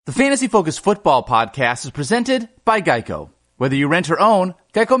The Fantasy Focus Football Podcast is presented by Geico. Whether you rent or own,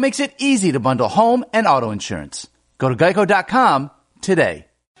 Geico makes it easy to bundle home and auto insurance. Go to geico.com today.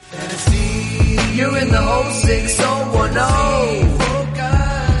 Fantasy, you're in the 06010.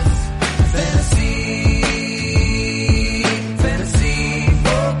 Fantasy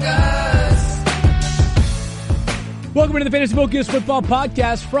Focus. Welcome to the Fantasy Focus Football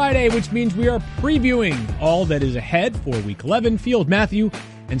Podcast Friday, which means we are previewing all that is ahead for Week 11. Field Matthew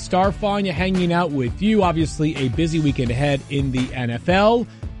and Starfania hanging out with you. Obviously, a busy weekend ahead in the NFL,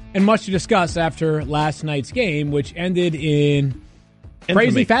 and much to discuss after last night's game, which ended in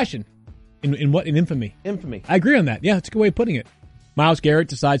crazy fashion. In what? In infamy. Infamy. I agree on that. Yeah, that's a good way of putting it. Myles Garrett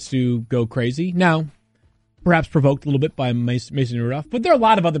decides to go crazy. Now, perhaps provoked a little bit by Mason Rudolph, but there are a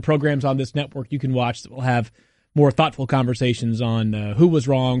lot of other programs on this network you can watch that will have more thoughtful conversations on who was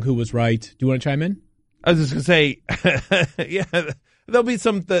wrong, who was right. Do you want to chime in? I was just going to say, yeah, there'll be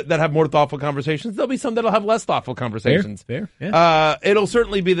some that have more thoughtful conversations. There'll be some that'll have less thoughtful conversations. Fair. Yeah. It'll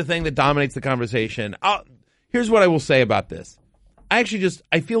certainly be the thing that dominates the conversation. Here's what I will say about this. I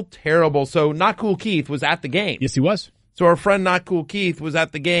feel terrible. So Not Cool Keith was at the game. Yes, he was. So our friend Not Cool Keith was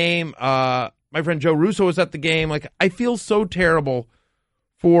at the game. My friend Joe Russo was at the game. Like, I feel so terrible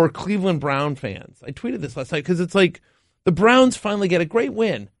for Cleveland Brown fans. I tweeted this last night because it's like the Browns finally get a great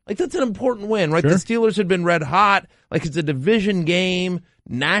win. Like, that's an important win, right? Sure. The Steelers had been red hot. Like, it's a division game,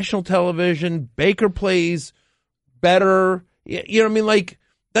 national television. Baker plays better. You know what I mean? Like,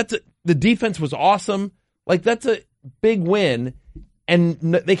 the defense was awesome. Like, that's a big win, and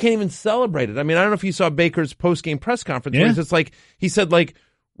they can't even celebrate it. I mean, I don't know if you saw Baker's post-game press conference. Yeah. Where it's like, he said, like,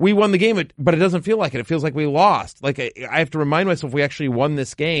 we won the game, but it doesn't feel like it. It feels like we lost. Like, I have to remind myself we actually won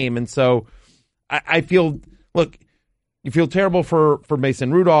this game. And so I feel, look, you feel terrible for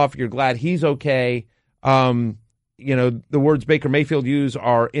Mason Rudolph. You're glad he's okay. The words Baker Mayfield used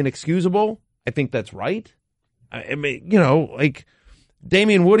are inexcusable. I think that's right. I mean, like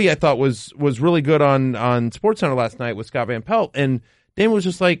Damian Woody, I thought was really good on SportsCenter last night with Scott Van Pelt. And Damian was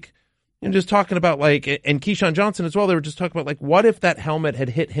just like, just talking about like, and Keyshawn Johnson as well. They were just talking about like, what if that helmet had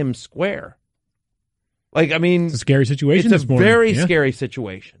hit him square? Like, I mean, it's a scary situation. It's a very scary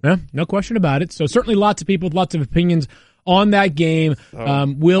situation. Yeah, no question about it. So certainly lots of people with lots of opinions on that game.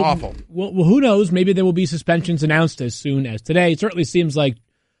 Awful. Well, who knows? Maybe there will be suspensions announced as soon as today. It certainly seems like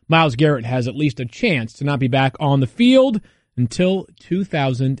Myles Garrett has at least a chance to not be back on the field until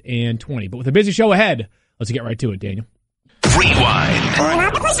 2020. But with a busy show ahead, let's get right to it, Daniel. Rewind.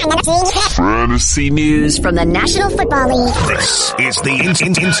 Fantasy News from the National Football League. This is the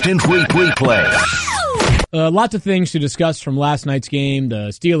instant replay. Lots of things to discuss from last night's game. The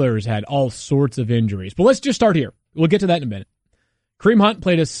Steelers had all sorts of injuries. But let's just start here. We'll get to that in a minute. Kareem Hunt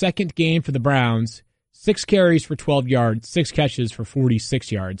played a second game for the Browns. 6 carries for 12 yards, 6 catches for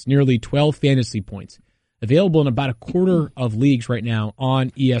 46 yards, nearly 12 fantasy points. Available in about a quarter of leagues right now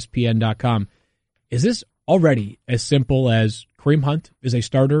on ESPN.com. Is this already as simple as Kareem Hunt is a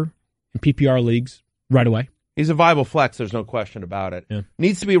starter in PPR leagues right away? He's a viable flex. There's no question about it. Yeah.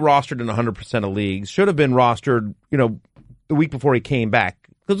 Needs to be rostered in 100% of leagues. Should have been rostered, the week before he came back.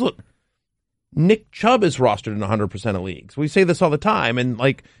 Because look, Nick Chubb is rostered in 100% of leagues. We say this all the time. And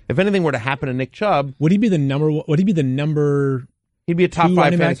like, if anything were to happen to Nick Chubb, would he be the number? He'd be a top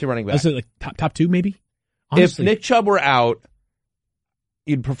 5 fantasy running back. Like top 2, maybe. Honestly. If Nick Chubb were out,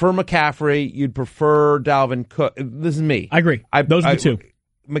 you'd prefer McCaffrey. You'd prefer Dalvin Cook. This is me. I agree. Those are the two.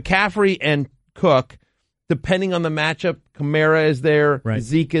 McCaffrey and Cook, depending on the matchup. Kamara is there. Right.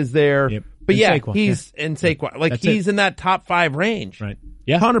 Zeke is there. Yep. But and Saquon, he's in Saquon. Like, he's in that top 5 range. Right.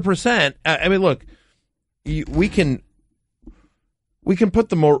 Yeah. 100%. I mean, look, we can put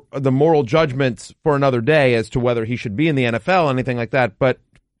the moral judgments for another day as to whether he should be in the NFL, anything like that. But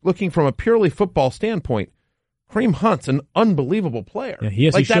looking from a purely football standpoint, Kareem Hunt's an unbelievable player. Yeah, he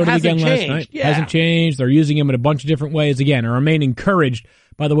is. Like, he showed it again last night. Yeah. Hasn't changed. They're using him in a bunch of different ways. Again, I remain encouraged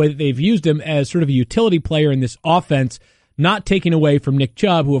by the way that they've used him as sort of a utility player in this offense, not taking away from Nick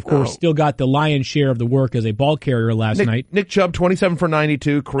Chubb, who, of course, still got the lion's share of the work as a ball carrier last night. Nick Chubb, 27 for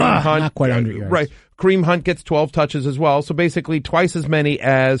 92. Kareem Hunt, not quite 100 yards. Right. Kareem Hunt gets 12 touches as well, so basically twice as many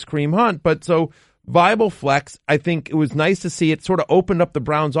as Kareem Hunt. But so viable flex. I think it was nice to see it sort of opened up the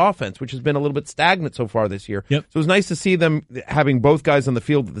Browns offense, which has been a little bit stagnant so far this year. Yep. So it was nice to see them having both guys on the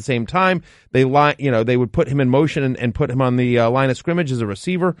field at the same time. They would put him in motion and put him on the line of scrimmage as a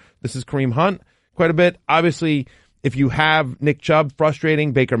receiver. This is Kareem Hunt quite a bit. Obviously, if you have Nick Chubb,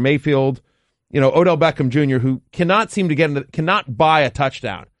 frustrating. Baker Mayfield, Odell Beckham Jr., who cannot seem to cannot buy a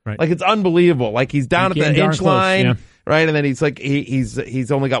touchdown. Right. Like, it's unbelievable. Like, he's down at the inch line. Yeah. Right, and then he's like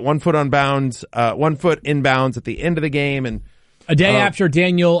he's only got 1 foot on bounds, 1 foot inbounds at the end of the game, and A day after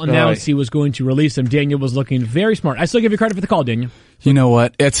Daniel announced he was going to release him, Daniel was looking very smart. I still give you credit for the call, Daniel. You know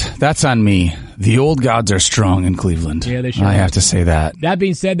what? That's on me. The old gods are strong in Cleveland. Yeah, they sure I are. have to say that. That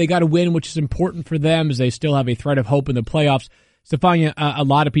being said, they got a win, which is important for them as they still have a thread of hope in the playoffs. Stefania, a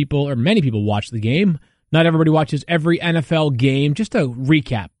lot of people, or many people, watch the game. Not everybody watches every NFL game. Just a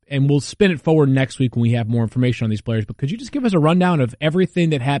recap, and we'll spin it forward next week when we have more information on these players. But could you just give us a rundown of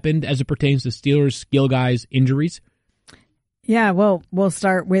everything that happened as it pertains to Steelers skill guys' injuries? Yeah, well, we'll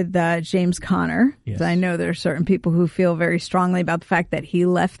start with James Conner. Yes. I know there are certain people who feel very strongly about the fact that he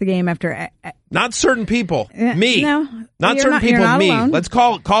left the game after. Not certain people. Me. No, not you're certain not- people. you're not Me. alone. Let's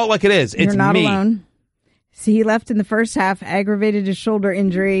call it like it is. It's You're not me. alone. So he left in the first half, aggravated his shoulder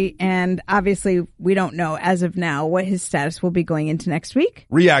injury, and obviously we don't know as of now what his status will be going into next week.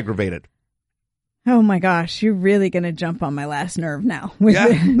 Re-aggravated. Oh my gosh, you're really going to jump on my last nerve now. Yeah,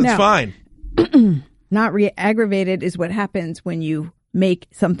 that's No. fine. Not re-aggravated is what happens when you make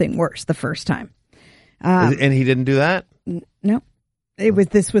something worse the first time. And he didn't do that? No,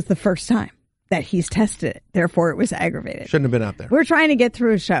 this was the first time that he's tested it. Therefore, it was aggravated. Shouldn't have been out there. We're trying to get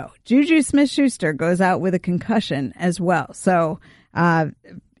through a show. Juju Smith-Schuster goes out with a concussion as well. So,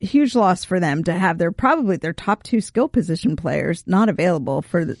 huge loss for them to have probably their top two skill position players not available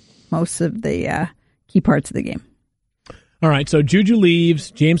for most of the key parts of the game. All right, so Juju leaves.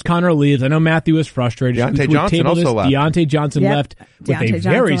 James Conner leaves. I know Matthew was frustrated. Deontay We Johnson tabled also left. Deontay Johnson Yep. left with Deontay a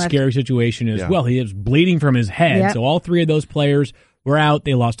Johnson very left. scary situation as Yeah. well. He was bleeding from his head. Yep. So all three of those players were out.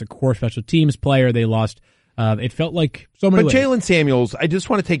 They lost a core special teams player. They lost. It felt like so many But ways. Jalen Samuels, I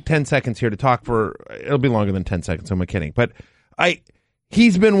just want to take 10 seconds here to talk it'll be longer than 10 seconds, I'm kidding. But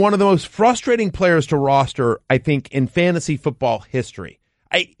he's been one of the most frustrating players to roster, I think, in fantasy football history.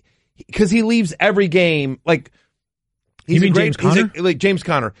 Because he leaves every game, You mean James Conner? James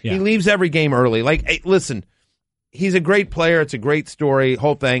Conner. Yeah. He leaves every game early. Listen, he's a great player. It's a great story,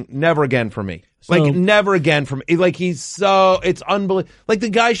 whole thing. Never again for me. Never again for me. It's unbelievable.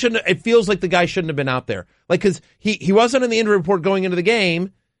 It feels like the guy shouldn't have been out there. Because he wasn't in the injury report going into the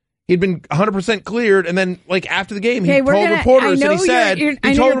game. He'd been 100% cleared, and then, after the game, he told reporters, and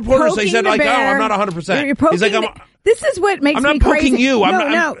he said, I'm not 100%. He's like, this is what makes I'm not me crazy. poking you.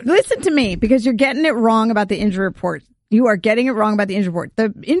 No, listen to me, because you're getting it wrong about the injury report. You are getting it wrong about the injury report.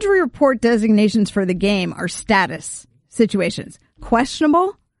 The injury report designations for the game are status situations.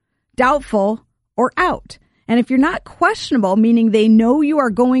 Questionable, doubtful, or out. And if you're not questionable, meaning they know you are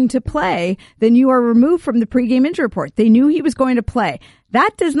going to play, then you are removed from the pregame injury report. They knew he was going to play.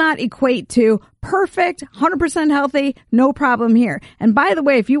 That does not equate to perfect, 100% healthy, no problem here. And by the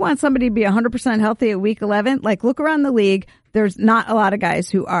way, if you want somebody to be 100% healthy at week 11, look around the league, there's not a lot of guys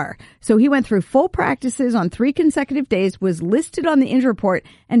who are. So he went through full practices on 3 consecutive days, was listed on the injury report.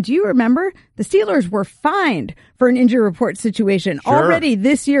 And do you remember the Steelers were fined for an injury report situation already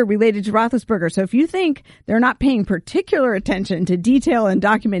this year related to Roethlisberger? So if you think they're not paying particular attention to detail and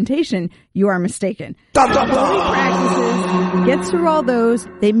documentation, you are mistaken. Practices, gets through all those.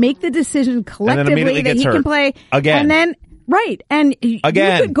 They make the decision collectively immediately that gets he hurt. can play Again. And then right. And you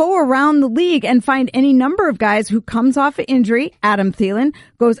Again. could go around the league and find any number of guys who comes off an injury. Adam Thielen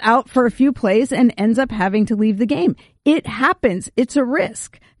goes out for a few plays and ends up having to leave the game. It happens. It's a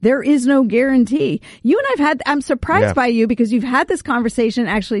risk. There is no guarantee. You and I'm surprised by you because you've had this conversation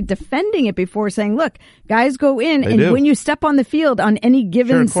actually defending it before, saying, look, guys go in when you step on the field on any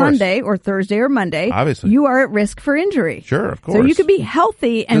given Sunday or Thursday or Monday, obviously, you are at risk for injury. Sure, of course. So you could be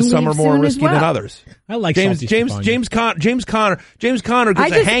healthy and some leave are more soon risky as well. than others. I like James Conner gets a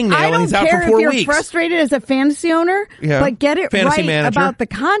hangnail and he's out for 4 weeks. I don't care if you're frustrated as a fantasy owner, but get it fantasy right manager. about the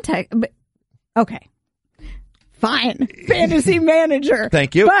context. Okay. Fine. Fantasy manager.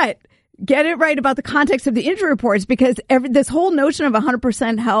 Thank you. But get it right about the context of the injury reports, because this whole notion of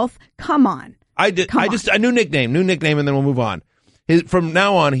 100% health, come on. A new nickname, and then we'll move on. From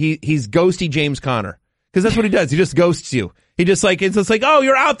now on, he's Ghosty James Conner. Because that's what he does. He just ghosts you. He just it's just oh,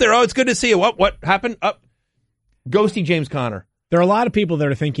 you're out there. Oh, it's good to see you. What happened? Ghosty James Conner. There are a lot of people that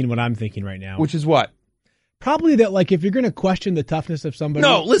are thinking what I'm thinking right now. Which is what? Probably that, if you're going to question the toughness of somebody.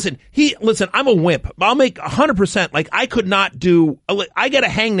 No, listen, I'm a wimp. I'll make 100%. I could not do, I get a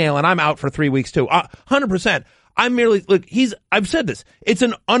hangnail and I'm out for 3 weeks too. 100%. I'm merely, I've said this. It's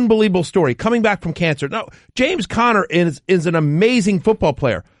an unbelievable story. Coming back from cancer. No, James Conner is an amazing football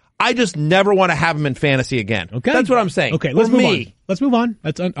player. I just never want to have him in fantasy again. Okay. That's what I'm saying. Okay, let's move on.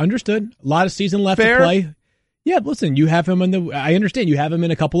 That's understood. A lot of season left to play. Yeah, listen, you have him I understand you have him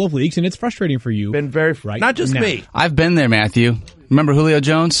in a couple of leagues, and it's frustrating for you. Been very, not just me. I've been there, Matthew. Remember Julio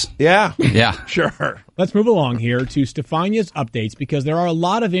Jones? Yeah. Yeah. Sure. Let's move along here to Stefania's updates, because there are a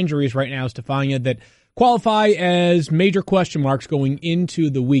lot of injuries right now, Stefania, that qualify as major question marks going into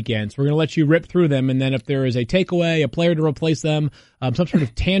the weekend. So we're going to let you rip through them, and then if there is a takeaway, a player to replace them, some sort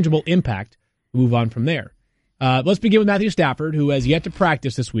of tangible impact, move on from there. Let's begin with Matthew Stafford, who has yet to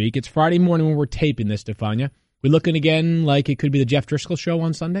practice this week. It's Friday morning when we're taping this, Stefania. We're looking again like it could be the Jeff Driscoll show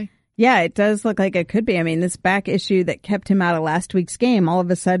on Sunday? Yeah, it does look like it could be. I mean, this back issue that kept him out of last week's game all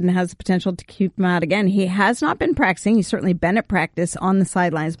of a sudden has the potential to keep him out again. He has not been practicing. He's certainly been at practice on the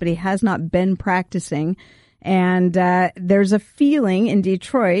sidelines, but he has not been practicing. And there's a feeling in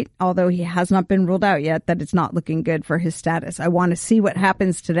Detroit, although he has not been ruled out yet, that it's not looking good for his status. I want to see what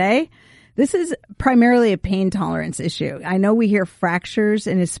happens today. This is primarily a pain tolerance issue. I know we hear fractures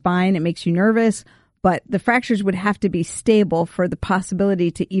in his spine. It makes you nervous. But the fractures would have to be stable for the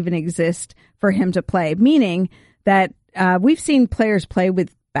possibility to even exist for him to play, meaning that we've seen players play with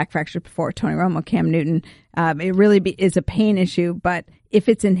back fractures before, Tony Romo, Cam Newton. It really is a pain issue, but if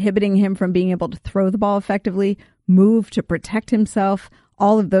it's inhibiting him from being able to throw the ball effectively, move to protect himself,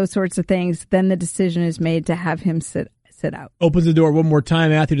 all of those sorts of things, then the decision is made to have him sit out. Opens the door one more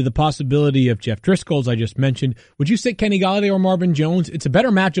time, Matthew, to the possibility of Jeff Driscoll, as I just mentioned. Would you sit Kenny Golladay or Marvin Jones? It's a better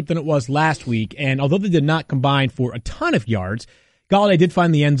matchup than it was last week, and although they did not combine for a ton of yards, Golladay did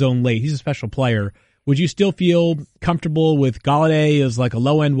find the end zone late. He's a special player. Would you still feel comfortable with Golladay as like a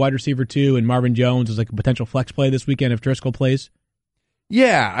low-end wide receiver too, and Marvin Jones as like a potential flex play this weekend if Driscoll plays?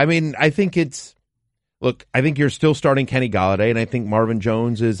 Yeah, I mean, I think I think you're still starting Kenny Golladay, and I think Marvin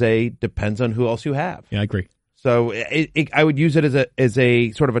Jones depends on who else you have. Yeah, I agree. So I would use it as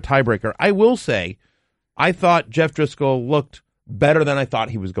a sort of a tiebreaker. I will say, I thought Jeff Driscoll looked better than I thought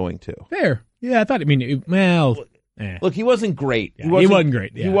he was going to. Fair. Yeah, I thought, Look, he wasn't great. Yeah, he wasn't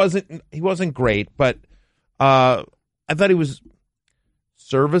great. Yeah. He wasn't great, but I thought he was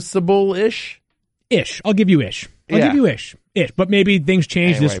serviceable-ish. I'll give you ish. But maybe things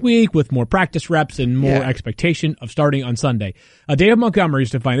change this week with more practice reps and more expectation of starting on Sunday. David Montgomery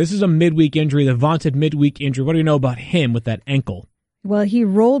is defined. This is a midweek injury, the vaunted midweek injury. What do you know about him with that ankle? Well, he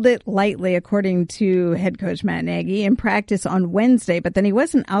rolled it lightly, according to head coach Matt Nagy, in practice on Wednesday, but then he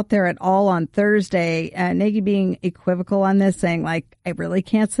wasn't out there at all on Thursday. Nagy being equivocal on this, saying, like, I really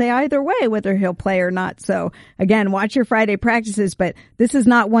can't say either way whether he'll play or not. So, again, watch your Friday practices, but this is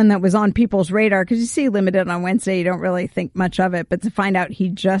not one that was on people's radar because you see limited on Wednesday. You don't really think much of it, but to find out he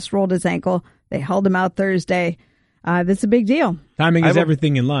just rolled his ankle, they held him out Thursday. This is a big deal. Timing is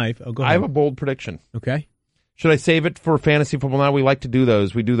everything in life. Oh, go ahead. I have a bold prediction. Okay. Should I save it for Fantasy Football Now? We like to do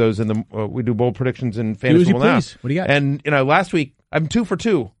those. We do those we do bold predictions in Fantasy Football Now. What do you got? And last week I'm 2 for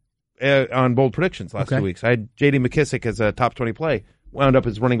 2 on bold predictions. Last 2 weeks, I had J.D. McKissick as a top 20 play. Wound up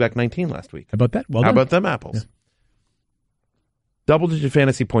as running back 19 last week. How about that? Well How done. about them apples? Yeah. Double-digit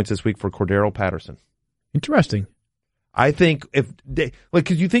fantasy points this week for Cordero Patterson. Interesting. I think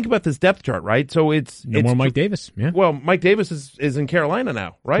because you think about this depth chart, right? So it's no more Mike Davis. Yeah. Well, Mike Davis is in Carolina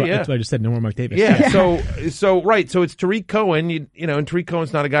now, right? That's what I just said. No more Mike Davis. Yeah. So it's Tariq Cohen. And Tariq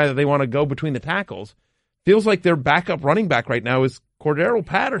Cohen's not a guy that they want to go between the tackles. Feels like their backup running back right now is Cordero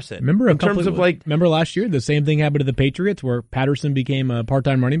Patterson. Remember last year the same thing happened to the Patriots where Patterson became a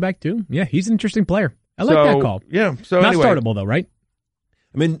part-time running back too. Yeah, he's an interesting player. I like that call. Yeah. So not anyway, startable though, right?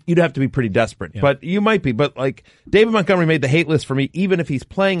 I mean, you'd have to be pretty desperate, but you might be. But like David Montgomery made the hate list for me, even if he's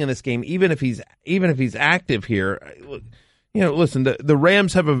playing in this game, even if he's active here. Listen, the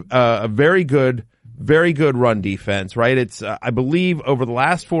Rams have a very good run defense, right? It's I believe over the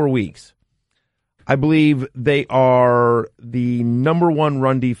last 4 weeks, I believe they are the number 1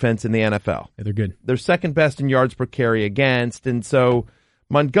 run defense in the NFL. Yeah, they're good. They're second best in yards per carry against, and so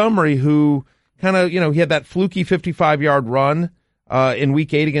Montgomery, who kind of he had that fluky 55-yard run in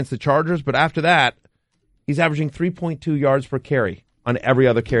Week 8 against the Chargers, but after that, he's averaging 3.2 yards per carry on every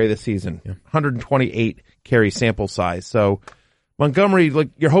other carry this season. 128 carry sample size. So Montgomery,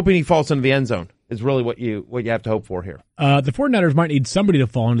 you're hoping he falls into the end zone is really what you have to hope for here. The 49ers might need somebody to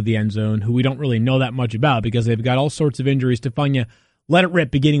fall into the end zone who we don't really know that much about because they've got all sorts of injuries. Stefania, let it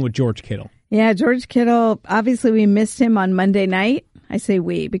rip, beginning with George Kittle. Yeah, George Kittle, obviously we missed him on Monday night. I say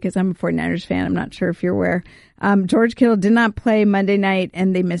we because I'm a 49ers fan. I'm not sure if you're aware. George Kittle did not play Monday night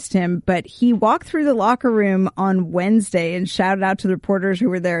and they missed him, but he walked through the locker room on Wednesday and shouted out to the reporters who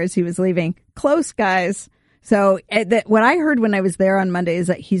were there as he was leaving, "Close, guys." So what I heard when I was there on Monday is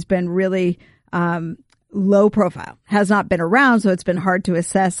that he's been really low profile, has not been around, so it's been hard to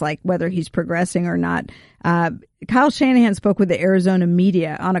assess whether he's progressing or not. Kyle Shanahan spoke with the Arizona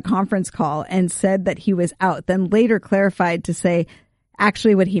media on a conference call and said that he was out, then later clarified to say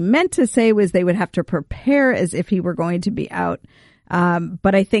actually what he meant to say was they would have to prepare as if he were going to be out.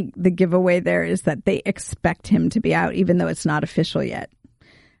 But I think the giveaway there is that they expect him to be out, even though it's not official yet.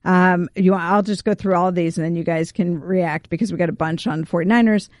 I'll just go through all of these and then you guys can react because we got a bunch on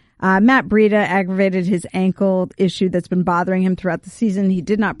 49ers. Matt Breida aggravated his ankle issue that's been bothering him throughout the season. He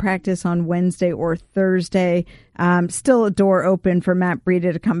did not practice on Wednesday or Thursday. Still a door open for Matt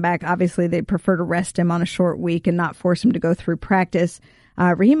Breida to come back. Obviously, they prefer to rest him on a short week and not force him to go through practice.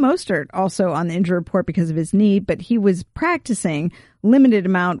 Raheem Mostert also on the injury report because of his knee, but he was practicing limited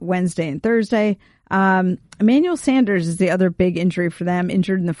amount Wednesday and Thursday. Emmanuel Sanders is the other big injury for them,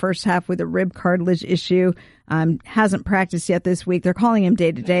 injured in the first half with a rib cartilage issue. Hasn't practiced yet this week. They're calling him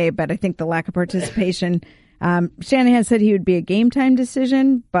day to day, but I think the lack of participation, Shanahan said he would be a game time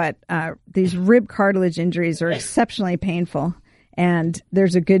decision, but these rib cartilage injuries are exceptionally painful. And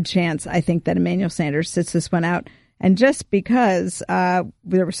there's a good chance, I think, that Emmanuel Sanders sits this one out. And just because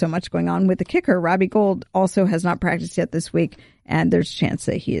there was so much going on with the kicker, Robbie Gould also has not practiced yet this week, and there's a chance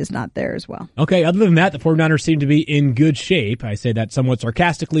that he is not there as well. Okay, other than that, the 49ers seem to be in good shape. I say that somewhat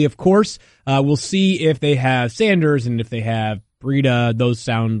sarcastically, of course. We'll see if they have Sanders and if they have Breida. Those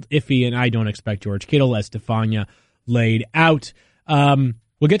sound iffy, and I don't expect George Kittle as Stefania laid out.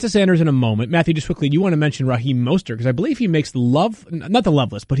 We'll get to Sanders in a moment. Matthew, just quickly, do you want to mention Raheem Mostert? Because I believe he makes not the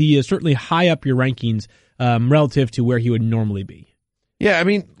love list, but he is certainly high up your rankings relative to where he would normally be. Yeah, I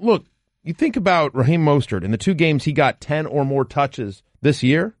mean, look, you think about Raheem Mostert. In the 2 games he got 10 or more touches this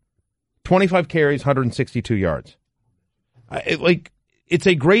year, 25 carries, 162 yards. It's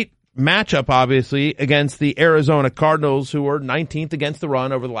a great matchup, obviously, against the Arizona Cardinals, who are 19th against the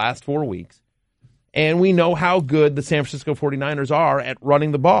run over the last 4 weeks. And we know how good the San Francisco 49ers are at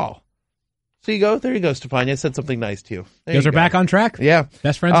running the ball. So there you go, Stefania. I said something nice to you. You guys are back on track? Yeah.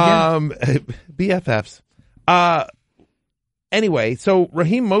 Best friends again? BFFs. Anyway, so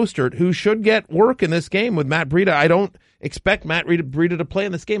Raheem Mostert, who should get work in this game with Matt Breida. I don't expect Matt Breida to play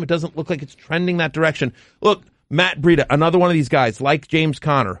in this game. It doesn't look like it's trending that direction. Look, Matt Breida, another one of these guys, like James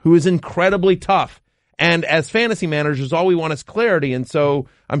Conner, who is incredibly tough. And as fantasy managers, all we want is clarity. And so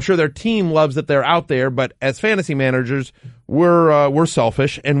I'm sure their team loves that they're out there. But as fantasy managers, we're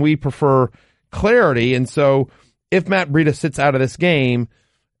selfish and we prefer clarity. And so if Matt Breida sits out of this game,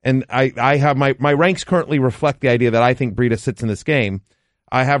 and I have my ranks currently reflect the idea that I think Breida sits in this game,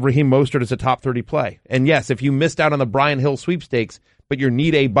 I have Raheem Mostert as a top 30 play. And yes, if you missed out on the Brian Hill sweepstakes, but you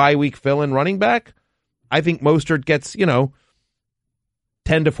need a bye week fill-in running back, I think Mostert gets,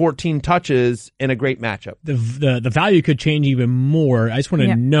 10 to 14 touches in a great matchup. The value could change even more. I just want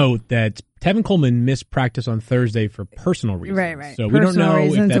to note that Tevin Coleman missed practice on Thursday for personal reasons. Right. So personal we don't know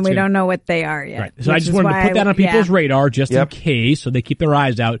reasons, if that's and we don't know what they are yet. Right. So I just wanted to put that on people's radar just in case, so they keep their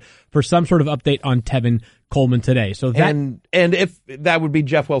eyes out for some sort of update on Tevin Coleman today. So that and if that would be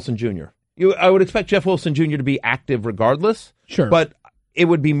Jeff Wilson Jr. I would expect Jeff Wilson Jr. to be active regardless. Sure. But it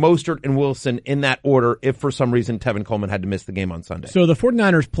would be Mostert and Wilson in that order if for some reason Tevin Coleman had to miss the game on Sunday. So the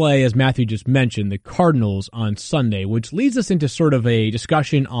 49ers play, as Matthew just mentioned, the Cardinals on Sunday, which leads us into sort of a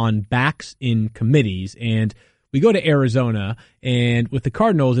discussion on backs in committees. And we go to Arizona, and with the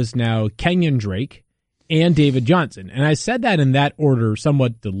Cardinals, it's now Kenyon Drake and David Johnson. And I said that in that order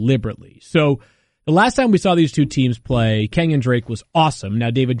somewhat deliberately. So the last time we saw these two teams play, Kenyon Drake was awesome. Now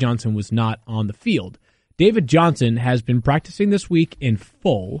David Johnson was not on the field. David Johnson has been practicing this week in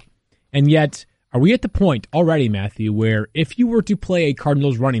full, and yet are we at the point already, Matthew, where if you were to play a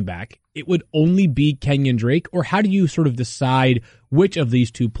Cardinals running back, it would only be Kenyon Drake, or how do you sort of decide which of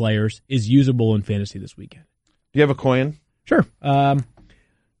these two players is usable in fantasy this weekend? Do you have a coin? Sure. Have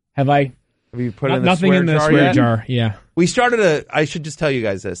you put in the nothing in the swear jar? Yeah. We started I should just tell you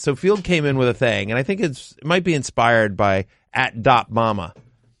guys this. So Field came in with a thing, and I think it might be inspired by @DotMama.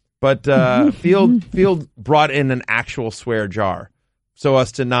 But Field brought in an actual swear jar so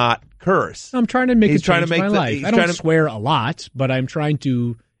as to not curse. I'm trying to make my life. I don't swear a lot, but I'm trying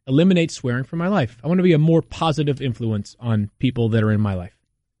to eliminate swearing from my life. I want to be a more positive influence on people that are in my life.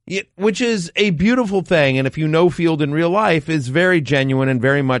 Which is a beautiful thing, and if you know Field in real life, is very genuine and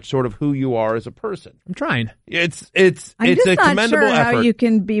very much sort of who you are as a person. I'm trying. It's a commendable effort. How you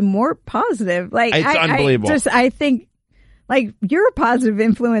can be more positive. It's unbelievable. I think. You're a positive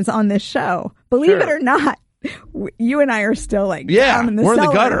influence on this show. Believe it or not, you and I are still down in the we're cellar.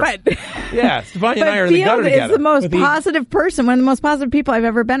 In the gutter. But, Stefania and I are in the gutter together. Field is the most positive person, one of the most positive people I've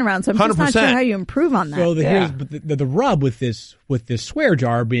ever been around. So I'm just 100%. not sure how you improve on that. So the rub with this swear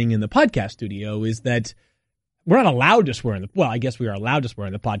jar being in the podcast studio is that we're not allowed to swear I guess we are allowed to swear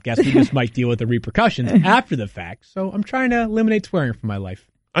in the podcast. We just might deal with the repercussions after the fact. So I'm trying to eliminate swearing from my life.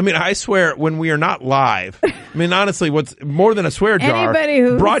 I mean, I swear when we are not live. I mean, honestly, what's more than a swear jar? Anybody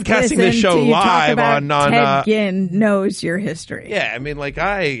who's broadcasting this show live on Ted Ginn knows your history. Yeah, I mean, I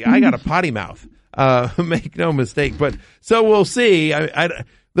got a potty mouth. Make no mistake. But so we'll see.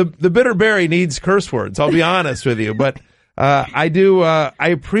 the bitter berry needs curse words. I'll be honest with you, but I do. I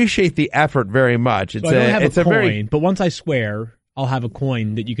appreciate the effort very much. It's So I don't have it's a coin, very. but once I swear, I'll have a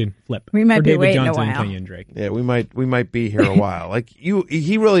coin that you can flip. We might for be David waiting a Johnson and while. Kenyon Drake. Yeah, we might be here a while. Like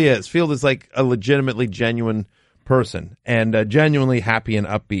he really is. Field is like a legitimately genuine person and genuinely happy and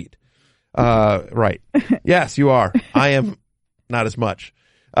upbeat. Right. Yes, you are. I am not as much.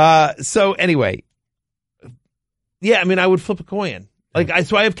 So anyway, yeah, I mean, I would flip a coin.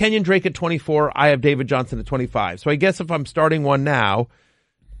 So I have Kenyon Drake at 24. I have David Johnson at 25. So I guess if I'm starting one now,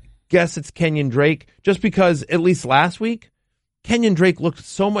 guess it's Kenyon Drake, just because at least last week, Kenyon Drake looked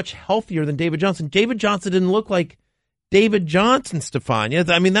so much healthier than David Johnson. David Johnson didn't look like David Johnson, Stefania.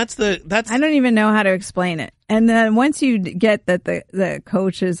 I mean, that's. I don't even know how to explain it. And then once you get that the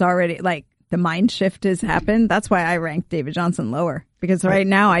coach is already, like, the mind shift has happened, that's why I ranked David Johnson lower. Because right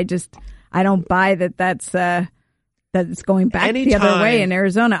now I don't buy that it's going back the other way in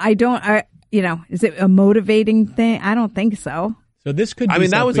Arizona. Is it a motivating thing? I don't think so. So this could be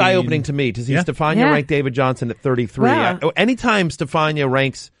that was something- eye-opening to me to see Yeah. Stefania rank David Johnson at 33. Wow. Anytime Stefania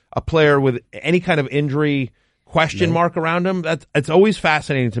ranks a player with any kind of injury question mark around him, it's always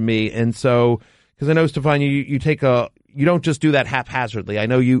fascinating to me. And so, because I know, Stefania, you don't just do that haphazardly. I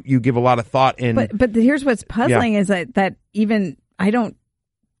know you give a lot of thought in. But here's what's puzzling is that even I don't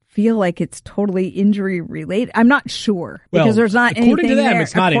feel like it's totally injury related. I'm not sure because Well, there's not according anything to them, there.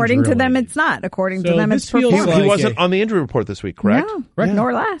 it's not According to them, injury-related. it's not. According So to them, this it's feels performance. he like wasn't on the injury report this week, correct? No,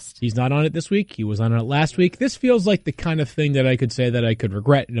 nor last. He's not on it this week. He was on it last week. This feels like the kind of thing that I could say that I could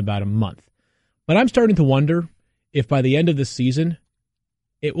regret in about a month. But I'm starting to wonder if by the end of the season,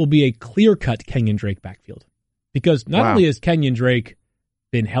 it will be a clear-cut Kenyon Drake backfield. Because not only has Kenyon Drake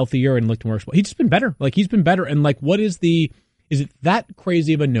been healthier and looked more explosive, he's just been better. Like, he's been better. And, like, is it that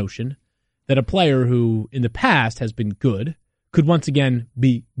crazy of a notion that a player who in the past has been good could once again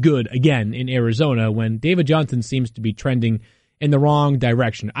be good again in Arizona when David Johnson seems to be trending in the wrong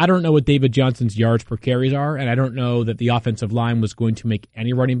direction? I don't know what David Johnson's yards per carries are, and I don't know that the offensive line was going to make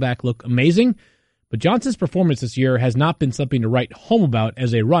any running back look amazing. But Johnson's performance this year has not been something to write home about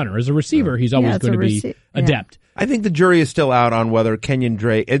as a runner. As a receiver, he's always going to be adept. I think the jury is still out on whether Kenyon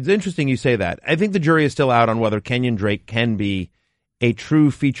Drake. It's interesting you say that. I think the jury is still out on whether Kenyon Drake can be a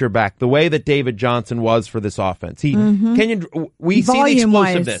true feature back the way that David Johnson was for this offense. We see the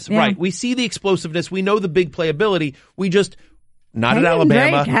explosiveness, right? We see the explosiveness. We know the big playability. We just not at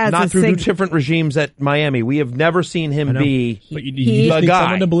Alabama, not through different regimes at Miami. We have never seen him be But you the just need guy.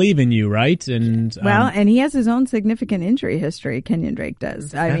 someone to believe in you, right? And And he has his own significant injury history. Kenyon Drake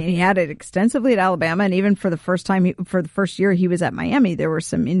does. I mean, he had it extensively at Alabama, and even for the first year he was at Miami, there were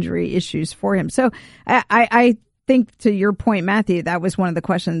some injury issues for him. So I think, to your point, Matthew, that was one of the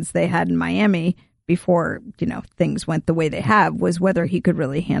questions they had in Miami before things went the way they have, was whether he could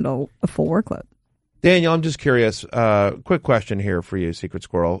really handle a full workload. Daniel, I'm just curious. Quick question here for you, Secret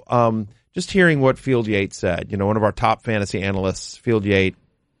Squirrel. Just hearing what Field Yates said, one of our top fantasy analysts, Field Yates,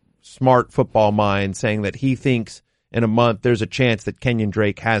 smart football mind, saying that he thinks in a month there's a chance that Kenyon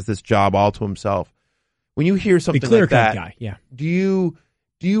Drake has this job all to himself. When you hear something like that, guy, yeah. do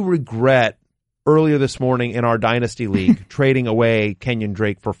you regret earlier this morning in our Dynasty League trading away Kenyon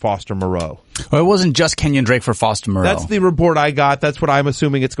Drake for Foster Moreau? Well, it wasn't just Kenyon Drake for Foster Moreau. That's the report I got. That's what I'm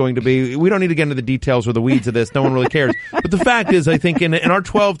assuming it's going to be. We don't need to get into the details or the weeds of this. No one really cares. But the fact is, I think in our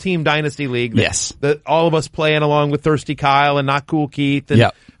 12-team Dynasty League, that all of us play in along with Thirsty Kyle and Not Cool Keith,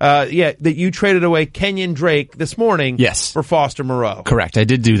 and that you traded away Kenyon Drake this morning for Foster Moreau. Correct. I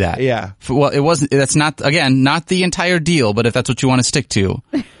did do that. Yeah. Well, that's not the entire deal, but if that's what you want to stick to.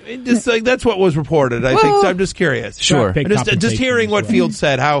 Just like that's what was reported. I think so. I'm just curious. Sure. Just hearing what Field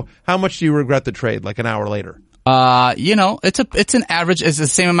said. How much do you regret the trade? Like an hour later. It's an average. It's the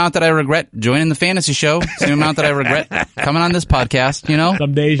same amount that I regret joining the fantasy show. Same amount that I regret coming on this podcast.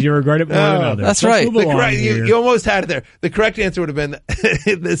 Some days you regret it more than others. That's right. You almost had it there. The correct answer would have been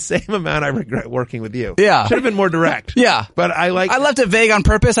the same amount I regret working with you. Yeah, should have been more direct. Yeah, but I left it vague on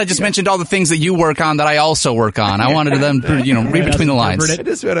purpose. I just mentioned all the things that you work on that I also work on. I wanted them, read between the lines. I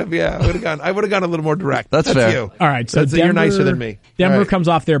just would have, I would have gone a little more direct. That's fair. You. All right, so you're nicer than me. Denver comes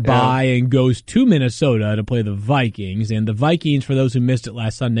off their bye and goes to Minnesota to play the Vikings, and the Vikings, for those who missed it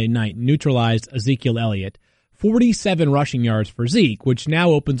last Sunday night, neutralized Ezekiel Elliott. 47 rushing yards for Zeke, which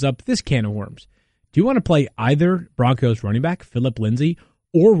now opens up this can of worms. Do you want to play either Broncos running back, Phillip Lindsay,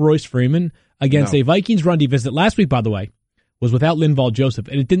 or Royce Freeman against a Vikings run defense that last week, by the way, was without Linval Joseph,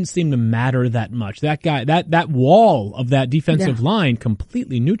 and it didn't seem to matter that much. That guy, that wall of that defensive line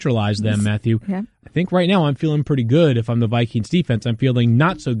completely neutralized them, Matthew. Yeah. I think right now I'm feeling pretty good if I'm the Vikings defense. I'm feeling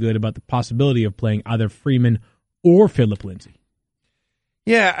not so good about the possibility of playing either Freeman or Phillip Lindsay.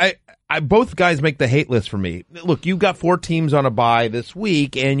 Yeah, I both guys make the hate list for me. Look, you've got 4 teams on a bye this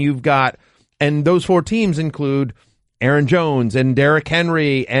week, and those 4 teams include Aaron Jones and Derrick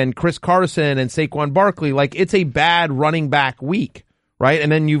Henry and Chris Carson and Saquon Barkley. Like, it's a bad running back week, right?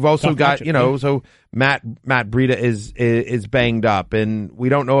 And then you've also got, so Matt Breida is banged up, and we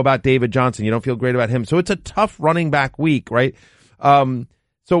don't know about David Johnson. You don't feel great about him. So it's a tough running back week, right?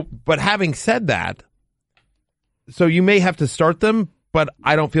 But having said that, so you may have to start them, but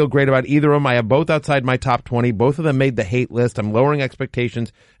I don't feel great about either of them. I have both outside my top 20. Both of them made the hate list. I'm lowering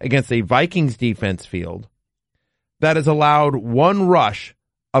expectations against a Vikings defense field that has allowed 1 rush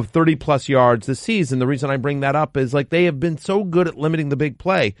of 30-plus yards this season. The reason I bring that up is, like, they have been so good at limiting the big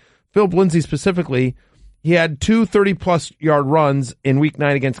play. Philip Lindsay specifically, he had 2 30-plus yard runs in Week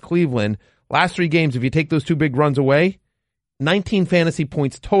 9 against Cleveland. Last 3 games, if you take those 2 big runs away, 19 fantasy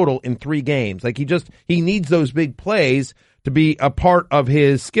points total in 3 games. Like, he needs those big plays to be a part of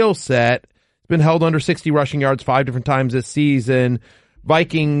his skill set. He's been held under 60 rushing yards 5 different times this season.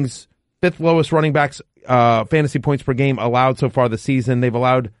 Vikings, 5th lowest running backs fantasy points per game allowed so far this season. They've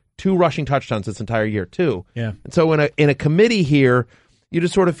allowed 2 rushing touchdowns this entire year too. Yeah. And so in a committee here, you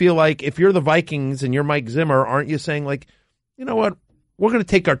just sort of feel like if you're the Vikings and you're Mike Zimmer, aren't you saying, like, you know what? We're going to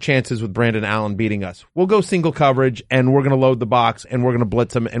take our chances with Brandon Allen beating us. We'll go single coverage, and we're going to load the box, and we're going to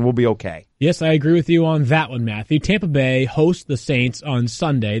blitz him, and we'll be okay. Yes, I agree with you on that one, Matthew. Tampa Bay hosts the Saints on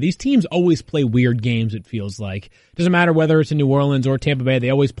Sunday. These teams always play weird games, it feels like. Doesn't matter whether it's in New Orleans or Tampa Bay, they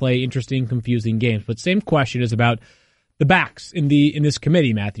always play interesting, confusing games. But same question is about the backs in this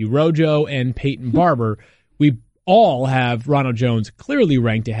committee, Matthew. Rojo and Peyton Barber. We all have Ronald Jones clearly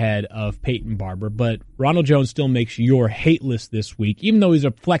ranked ahead of Peyton Barber, but Ronald Jones still makes your hate list this week, even though he's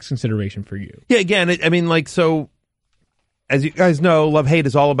a flex consideration for you. Yeah, again, so as you guys know, love-hate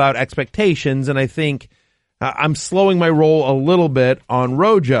is all about expectations, and I think I'm slowing my roll a little bit on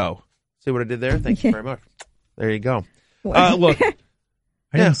Rojo. See what I did there? Thank you very much. There you go. Look,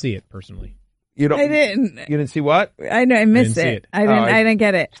 I didn't see it personally. I didn't. You didn't see what? I know. I missed see it. it. I didn't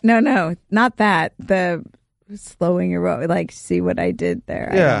get it. No, not that. The slowing your roll. Like, see what I did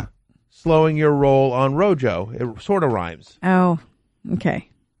there. Yeah. Slowing your roll on Rojo. It sort of rhymes. Oh, okay.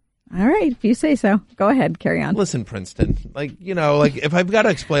 All right. If you say so. Go ahead. Carry on. Listen, Princeton. If I've got to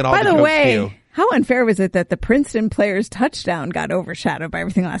explain all By the the jokes way, to you. how unfair was it that the Princeton player's touchdown got overshadowed by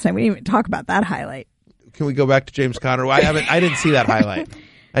everything last night? We didn't even talk about that highlight. Can we go back to James Conner? I didn't see that highlight.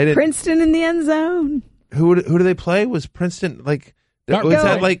 I didn't. Princeton in the end zone. Who do they play? Was Princeton Dartmouth. Was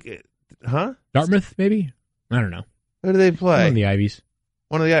that huh? Dartmouth, maybe? I don't know. Who do they play? One of the Ivies.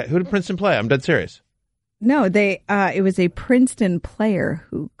 One of the guys. Who did Princeton play? I'm dead serious. No, it was a Princeton player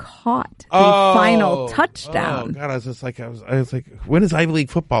who caught the final touchdown. Oh God, I was like, when is Ivy League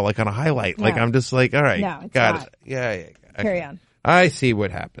football like on a highlight? No. Like, I'm just like, all right, No, it's got not. it. Yeah. Okay. Carry on. I see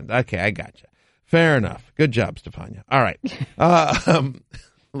what happened. Okay, I gotcha. Fair enough. Good job, Stefania. All right.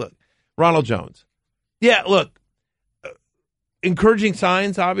 Look, Ronald Jones. Yeah, look, encouraging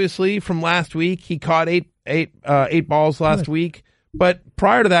signs, obviously, from last week. He caught eight balls last week. But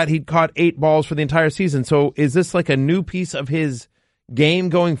prior to that, he'd caught 8 balls for the entire season. So is this like a new piece of his game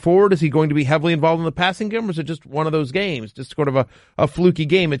going forward? Is he going to be heavily involved in the passing game, or is it just one of those games, just sort of a fluky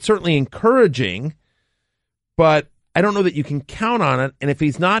game? It's certainly encouraging, but I don't know that you can count on it. And if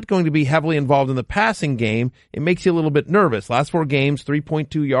he's not going to be heavily involved in the passing game, it makes you a little bit nervous. Last 4 games,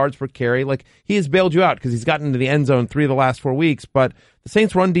 3.2 yards per carry. Like, he has bailed you out because he's gotten into the end zone 3 of the last 4 weeks. But the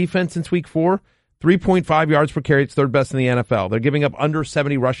Saints' run defense since week 4, 3.5 yards per carry. It's 3rd best in the NFL. They're giving up under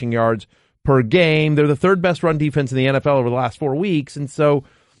 70 rushing yards per game. They're the 3rd best run defense in the NFL over the last 4 weeks. And so,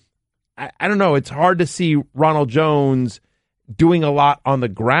 I don't know. It's hard to see Ronald Jones doing a lot on the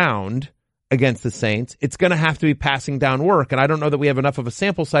ground against the Saints. It's going to have to be passing down work. And I don't know that we have enough of a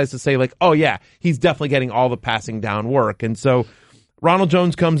sample size to say, like, oh, yeah, he's definitely getting all the passing down work. And so Ronald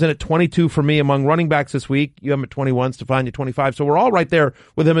Jones comes in at 22 for me among running backs this week. You have him at 21, Stefan, you 25. So we're all right there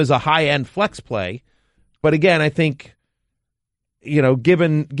with him as a high-end flex play. But again, I think,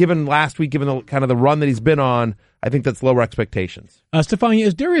 given last week, given the kind of the run that he's been on, I think that's lower expectations. Stefania,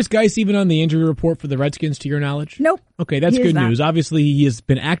 is Darius Geis even on the injury report for the Redskins, to your knowledge? Nope. Okay, that's He good is not. news. Obviously, he has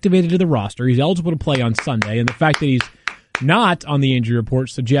been activated to the roster. He's eligible to play on Sunday, and the fact that he's not on the injury report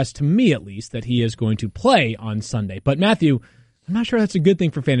suggests, to me at least, that he is going to play on Sunday. But Matthew, I'm not sure that's a good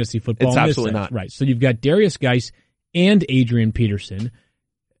thing for fantasy football. It's in this absolutely sense. not. Right, so you've got Darius Geis and Adrian Peterson,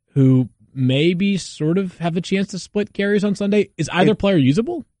 who maybe sort of have a chance to split carries on Sunday. Is either player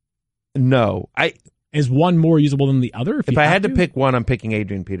usable? No. Is one more usable than the other? If I had to pick one, I'm picking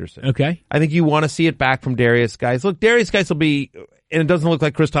Adrian Peterson. Okay. I think you want to see it back from Darius Geis. Look, Darius Geis will be, and it doesn't look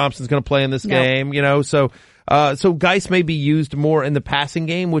like Chris Thompson's going to play in this No. game, so So Geis may be used more in the passing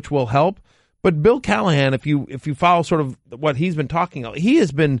game, which will help. But Bill Callahan, if you follow sort of what he's been talking about, he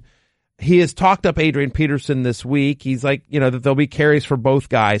has talked up Adrian Peterson this week. He's like, that there'll be carries for both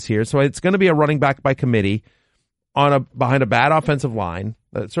guys here. So it's going to be a running back by committee behind a bad offensive line,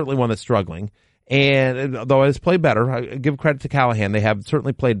 certainly one that's struggling. And though it has played better, I give credit to Callahan. They have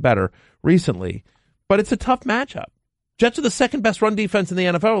certainly played better recently, but it's a tough matchup. Jets are the second best run defense in the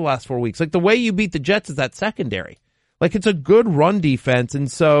NFL the last 4 weeks. Like, the way you beat the Jets is that secondary. Like, it's a good run defense. And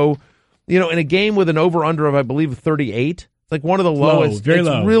so, in a game with an over-under of, I believe, 38, it's like one of the lowest. Very it's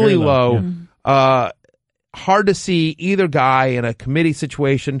low. really Very low. Hard to see either guy in a committee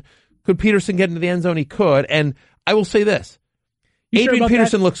situation. Could Peterson get into the end zone? He could. And I will say this. You sure Adrian about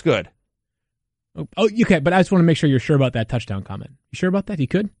Peterson that? looks good. Oh, okay, but I just want to make sure you're sure about that touchdown comment. You sure about that? He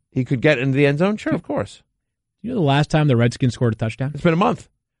could? He could get into the end zone? Sure, of course. You know the last time the Redskins scored a touchdown? It's been a month.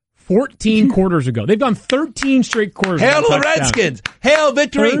 14 quarters ago. They've gone 13 straight quarters. Hail without the a touchdown. Redskins! Hail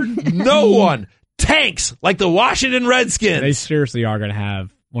victory! No one tanks like the Washington Redskins. They seriously are going to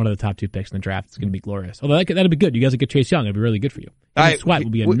have one of the top 2 picks in the draft. It's going to be glorious. Although that'll be good. You guys will get Chase Young. It'll be really good for you. Sweat will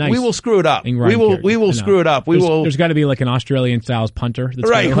be a nice. We will screw it up. thing We will. Ryan We will carries. screw it up. There's got to be like an Australian styles punter. That's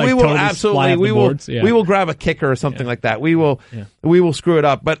Right. gonna, We will totally fly absolutely. off We the will. boards. Yeah. We will grab a kicker or something like that. We will. Yeah. We will screw it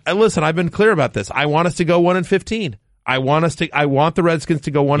up. But listen, I've been clear about this. I want us to go 1-15. I want the Redskins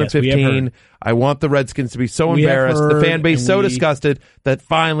to go 1-15. I want the Redskins to be so We have embarrassed, the heard, fan base and so we- disgusted that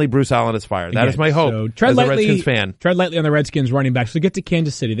finally Bruce Allen is fired. That is my hope So tread as a lightly, Redskins fan. Tread lightly on the Redskins running back. So get to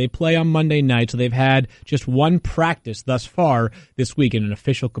Kansas City. They play on Monday night, so they've had just one practice thus far this week in an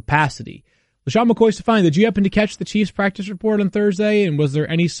official capacity. LaShawn McCoy, Stefani, did you happen to catch the Chiefs practice report on Thursday? And was there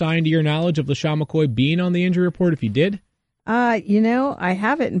any sign to your knowledge of LaShawn McCoy being on the injury report if you did? I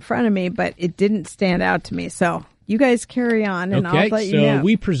have it in front of me, but it didn't stand out to me. So you guys carry on, and I'll let you know. So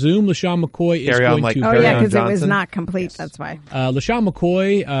we presume LaShawn McCoy is Carry on going like to... Oh, Carry yeah, on because it was Johnson? not complete. That's why. LaShawn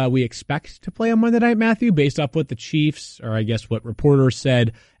McCoy, we expect to play on Monday Night, Matthew, based off what the Chiefs, or I guess what reporters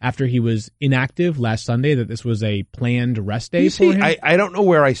said after he was inactive last Sunday, that this was a planned rest day for him. I don't know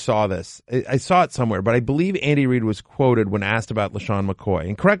where I saw this. I saw it somewhere, but I believe Andy Reid was quoted when asked about LaShawn McCoy.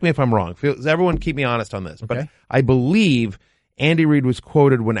 And correct me if I'm wrong. Everyone keep me honest on this. But Okay. I believe Andy Reid was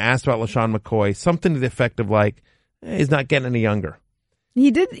quoted when asked about LaShawn McCoy, something to the effect of like, he's not getting any younger.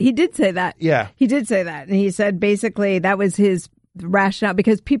 He did say that. Yeah. He did say that. And he said basically that was his rationale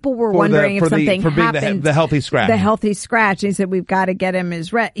because people were wondering if something for being happened. the healthy scratch. The healthy scratch. And he said, we've got to get him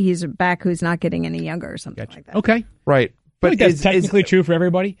he's back who's not getting any younger or something like that. Okay. Right. I think that's technically true for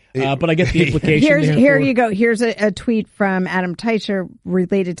everybody, but I get the implication. Here you go. Here's a tweet from Adam Teicher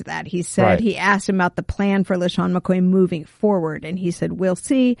related to that. He said he asked him about the plan for LaShawn McCoy moving forward, and he said, "We'll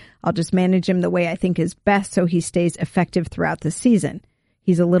see. I'll just manage him the way I think is best, so he stays effective throughout the season.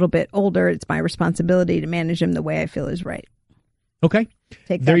 He's a little bit older. It's my responsibility to manage him the way I feel is right." Okay.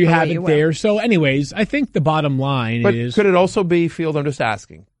 Take that there you for have what it you will. there. So anyways, I think the bottom line But is... could it also be, Field, I'm just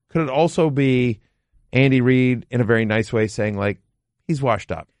asking, could it also be Andy Reid in a very nice way saying, like, he's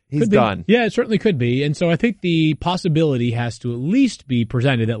washed up. He's Could be. done. Yeah, it certainly could be. And so I think the possibility has to at least be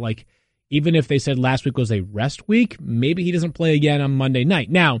presented that, like, even if they said last week was a rest week, maybe he doesn't play again on Monday night.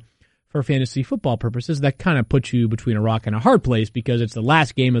 Now, for fantasy football purposes, that kind of puts you between a rock and a hard place because it's the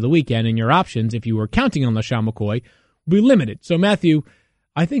last game of the weekend and your options, if you were counting on LaShawn McCoy, will be limited. So, Matthew,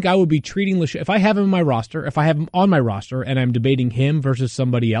 I think I would be treating LaShawn, if I have him in my roster, if I have him on my roster and I'm debating him versus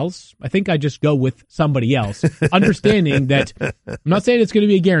somebody else, I think I just go with somebody else, understanding that I'm not saying it's going to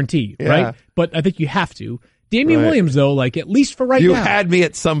be a guarantee, right? But I think you have to. Damian Williams, though, like at least for right You now. had me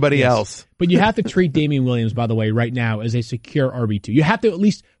at somebody else. But you have to treat Damian Williams, by the way, right now as a secure RB2. You have to, at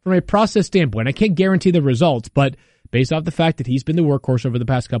least from a process standpoint, I can't guarantee the results, but based off the fact that he's been the workhorse over the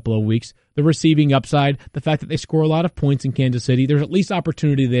past couple of weeks, the receiving upside, the fact that they score a lot of points in Kansas City, there's at least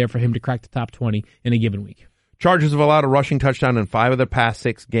opportunity there for him to crack the top 20 in a given week. Chargers have allowed a rushing touchdown in 5 of their past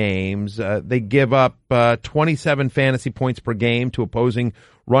 6 games. They give up 27 fantasy points per game to opposing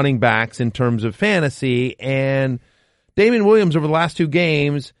running backs in terms of fantasy. And Damian Williams over the last 2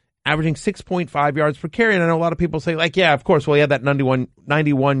 games averaging 6.5 yards per carry. And I know a lot of people say, like, yeah, of course, well, he had that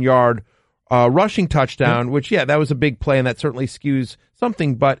 91-yard rushing touchdown, which, that was a big play, and that certainly skews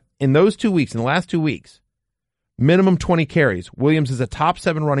something. But in those 2 weeks, in the last 2 weeks, minimum 20 carries. Williams is a top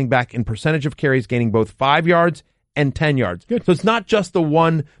 7 running back in percentage of carries, gaining both 5 yards and 10 yards. Good. So it's not just the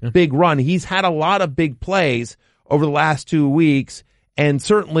one big run. He's had a lot of big plays over the last 2 weeks, and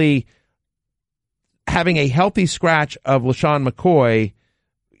certainly having a healthy scratch of LaShawn McCoy,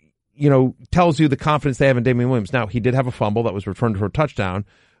 tells you the confidence they have in Damian Williams. Now, he did have a fumble that was returned for a touchdown,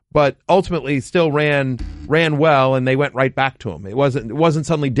 but ultimately still ran well, and they went right back to him. It wasn't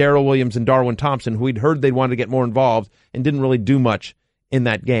suddenly Darrell Williams and Darwin Thompson, who we'd heard they wanted to get more involved and didn't really do much in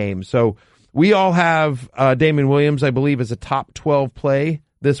that game. So we all have Damon Williams, I believe, as a top 12 play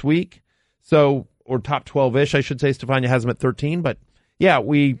this week. So, or top 12-ish, I should say. Stefania has him at 13, but yeah,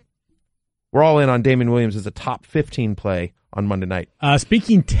 we're all in on Damon Williams as a top 15 play on Monday night.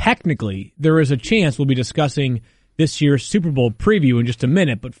 Speaking technically, there is a chance we'll be discussing this year's Super Bowl preview in just a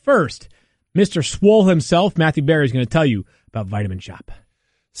minute. But first, Mr. Swole himself, Matthew Berry, is going to tell you about Vitamin Shop.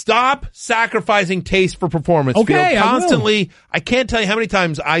 Stop sacrificing taste for performance, okay, Field. Constantly, I can't tell you how many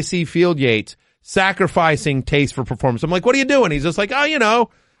times I see Field Yates sacrificing taste for performance. I'm like, what are you doing? He's just like,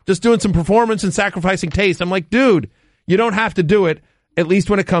 just doing some performance and sacrificing taste. I'm like, dude, you don't have to do it, at least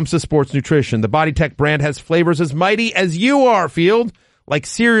when it comes to sports nutrition. The BodyTech brand has flavors as mighty as you are, Field, like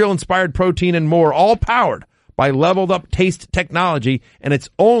cereal-inspired protein and more, all powered by leveled-up taste technology, and it's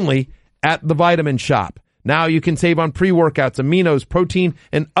only at the Vitamin Shop. Now you can save on pre-workouts, aminos, protein,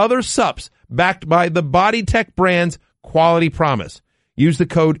 and other sups backed by the BodyTech brand's quality promise. Use the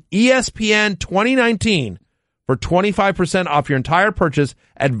code ESPN2019 for 25% off your entire purchase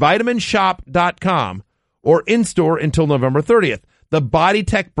at vitaminshop.com or in-store until November 30th. The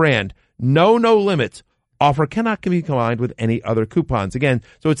BodyTech brand, no limits, offer cannot be combined with any other coupons. Again,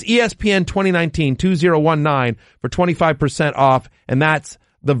 so it's ESPN 2019 2019 for 25% off, and that's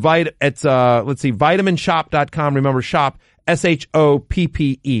vitaminshop.com. Remember, shop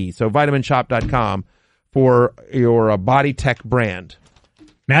SHOPPE. So vitaminshop.com for your BodyTech brand.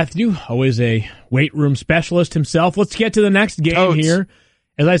 Matthew, always a weight room specialist himself. Let's get to the next game here.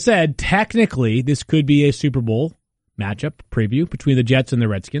 As I said, technically, this could be a Super Bowl matchup preview between the Jets and the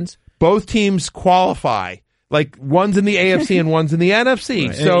Redskins. Both teams qualify. Like, one's in the AFC and one's in the NFC.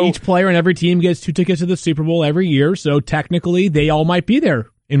 Right. So each player in every team gets 2 tickets to the Super Bowl every year. So technically, they all might be there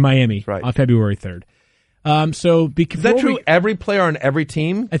in Miami on February 3rd. Is that true? Every player on every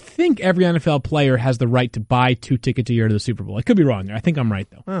team? I think every NFL player has the right to buy 2 tickets a year to the Super Bowl. I could be wrong there. I think I'm right,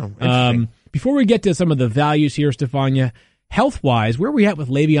 though. Oh, interesting. Before we get to some of the values here, Stefania, health-wise, where are we at with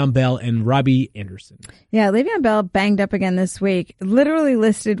Le'Veon Bell and Robbie Anderson? Yeah, Le'Veon Bell banged up again this week, literally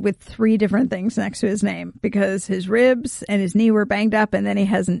listed with 3 different things next to his name because his ribs and his knee were banged up, and then he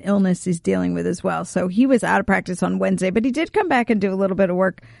has an illness he's dealing with as well. So he was out of practice on Wednesday, but he did come back and do a little bit of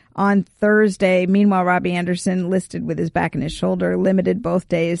work on Thursday. Meanwhile, Robbie Anderson listed with his back and his shoulder, limited both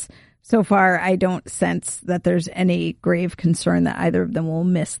days. So far, I don't sense that there's any grave concern that either of them will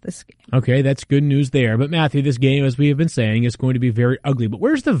miss this game. Okay, that's good news there. But Matthew, this game, as we have been saying, is going to be very ugly. But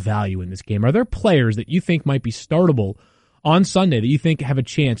where's the value in this game? Are there players that you think might be startable on Sunday that you think have a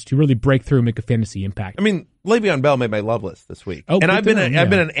chance to really break through and make a fantasy impact? I mean, Le'Veon Bell made my love list this week. Oh, and I've been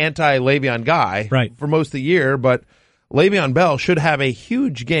an anti-Le'Veon guy for most of the year, but Le'Veon Bell should have a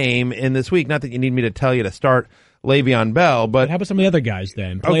huge game in this week. Not that you need me to tell you to start Le'Veon Bell, but how about some of the other guys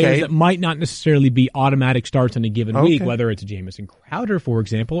then? Players that might not necessarily be automatic starts in a given week, whether it's Jamison Crowder, for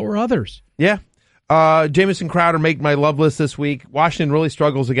example, or others. Yeah. Jamison Crowder made my love list this week. Washington really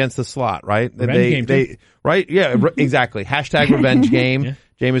struggles against the slot, right? Revenge game. Right? Yeah, exactly. Hashtag revenge game. Yeah.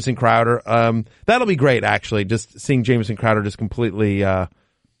 Jamison Crowder. That'll be great, actually, just seeing Jamison Crowder just completely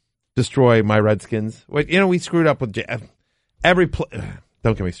destroy my Redskins. We screwed up with every play.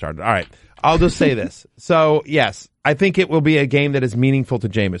 Don't get me started. All right. I'll just say this. So, yes, I think it will be a game that is meaningful to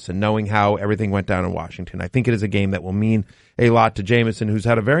Jamison, knowing how everything went down in Washington. I think it is a game that will mean a lot to Jamison, who's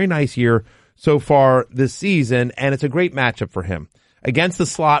had a very nice year so far this season, and it's a great matchup for him. Against the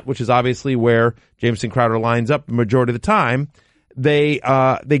slot, which is obviously where Jamison Crowder lines up the majority of the time, they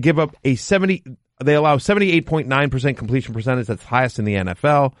give up they allow 78.9% completion percentage. That's highest in the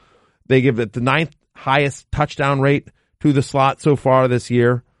NFL. They give it the 9th highest touchdown rate to the slot so far this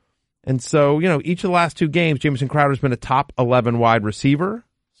year. And so, each of the last 2 games, Jamison Crowder's been a top 11 wide receiver.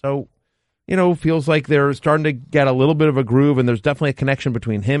 So, feels like they're starting to get a little bit of a groove, and there's definitely a connection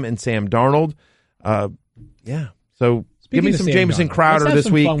between him and Sam Darnold. So give me some Jamison Crowder this week. Let's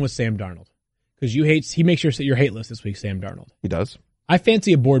have some fun with Sam Darnold. Because he makes your hate list this week, Sam Darnold. He does. I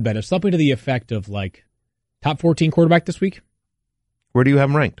fancy a board bet of something to the effect of top 14 quarterback this week. Where do you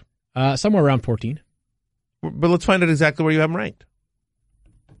have him ranked? Somewhere around 14. But let's find out exactly where you have him ranked.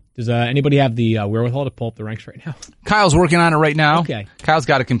 Does anybody have the wherewithal to pull up the ranks right now? Kyle's working on it right now. Okay. Kyle's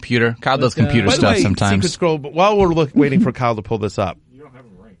got a computer. Kyle does computer stuff sometimes. Secret Scroll, but while we're waiting for Kyle to pull this up, you don't have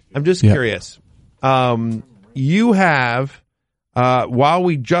him ranked. I'm just curious. You have, while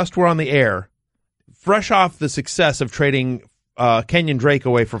we just were on the air, fresh off the success of trading Kenyon Drake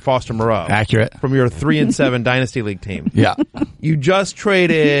away for Foster Moreau. Accurate. From your 3-7 Dynasty League team. Yeah. You just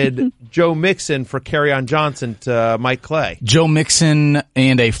traded Joe Mixon for Kerryon Johnson to Mike Clay. Joe Mixon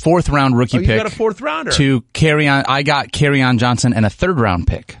and a 4th-round rookie You pick. got a 4th-rounder. To Kerryon. I got Kerryon Johnson and a 3rd-round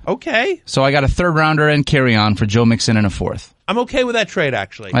pick. Okay. So I got a 3rd-rounder and Kerryon for Joe Mixon and a 4th. I'm okay with that trade,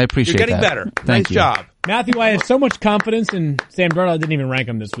 actually. I appreciate You're getting that. better. Thank nice you. job. Matthew, I have so much confidence in Sam Darnold, I didn't even rank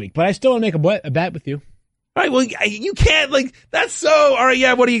him this week. But I still want to make a bet with you. All right, well, you can't, that's so, all right,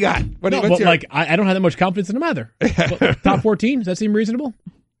 yeah, what do you got? What's your- I don't have that much confidence in him either. Top 14, does that seem reasonable?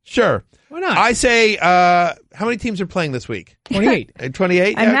 Sure. Why not? I say, how many teams are playing this week? 28.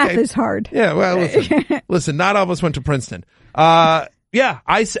 28? And Yeah, math is hard. Yeah, well, listen, not all of us went to Princeton. Yeah,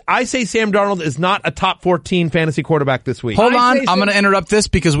 I say Sam Darnold is not a top 14 fantasy quarterback this week. Hold I say on. I'm going to interrupt this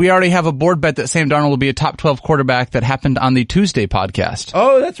because we already have a board bet that Sam Darnold will be a top 12 quarterback that happened on the Tuesday podcast.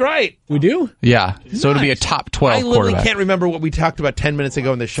 Oh, that's right. We do? Yeah. So it'll be a top 12 I literally quarterback. can't remember what we talked about 10 minutes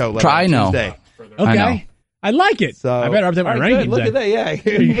ago in the show. I know. Tuesday. Okay. I know. I like it. So, I better update my all right, rankings. good. Look at that. Yeah,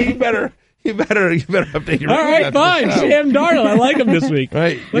 you better update your All rankings right, after fine. the show. Sam Darnold. I like him this week.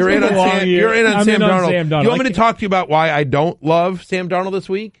 Right, Let's you're in move on along Sam. here. You're in on I'm Sam in on Darnold. Sam Darnold. You want me to talk to you about why I don't love Sam Darnold this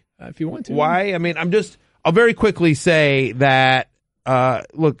week? If you want to. Why? I mean, I'll very quickly say that,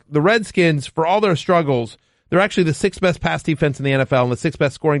 look, the Redskins, for all their struggles, they're actually the 6th best pass defense in the NFL and the 6th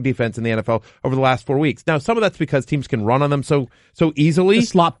best scoring defense in the NFL over the last 4 weeks. Now, some of that's because teams can run on them so easily. The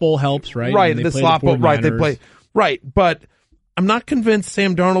slot bowl helps, right? Right, And they the play slot bowl, right, they 49ers. play, right, but I'm not convinced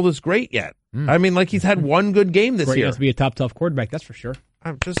Sam Darnold is great yet. I mean, he's had one good game this Great year. enough to be a top 12 quarterback, that's for sure.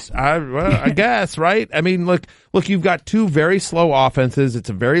 I guess, right? I mean, look, you've got 2 very slow offenses. It's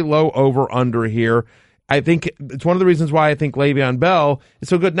a very low over-under here. I think it's one of the reasons why I think Le'Veon Bell is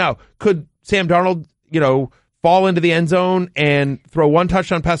so good. Now, could Sam Darnold, fall into the end zone and throw one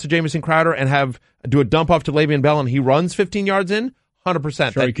touchdown pass to Jamison Crowder and do a dump off to Le'Veon Bell and he runs 15 yards in?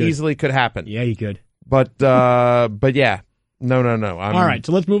 100%. Sure he That could. easily could happen. Yeah, you could. But yeah. No. All right,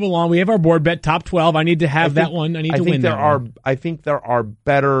 so let's move along. We have our board bet, top 12. I need to have that one. I need to win that one. I think there are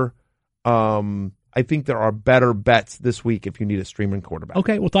better bets this week if you need a streaming quarterback.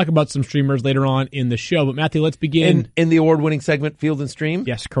 Okay, we'll talk about some streamers later on in the show. But Matthew, let's begin. In the award-winning segment, Field and Stream?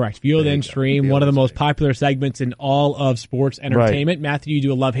 Yes, correct. Field and Stream, one of the most popular segments in all of sports entertainment. Right. Matthew, you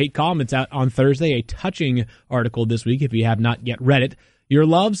do a love-hate column. It's out on Thursday, a touching article this week if you have not yet read it. Your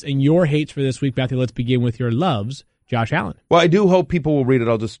loves and your hates for this week. Matthew, let's begin with your loves. Josh Allen. Well, I do hope people will read it.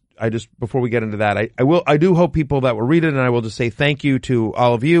 I just before we get into that, I do hope people that will read it, and I will just say thank you to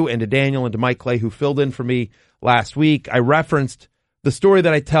all of you and to Daniel and to Mike Clay who filled in for me last week. I referenced the story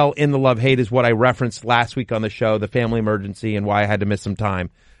that I tell in the Love Hate is what I referenced last week on the show, the family emergency and why I had to miss some time.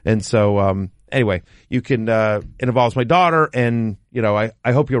 And so, anyway, you can, it involves my daughter and, I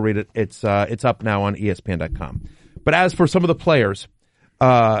hope you'll read it. It's up now on ESPN.com. But as for some of the players,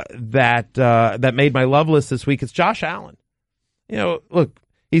 that made my love list this week, it's Josh Allen. Look,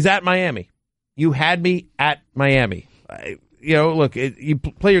 he's at Miami. You had me at Miami. You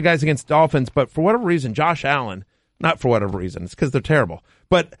play your guys against Dolphins, but for whatever reason, Josh Allen, not for whatever reason, it's because they're terrible.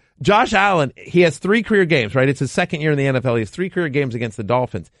 But Josh Allen, he has 3 career games, right? It's his second year in the NFL. He has 3 career games against the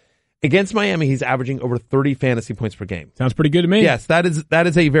Dolphins. Against Miami, he's averaging over 30 fantasy points per game. Sounds pretty good to me. Yes, that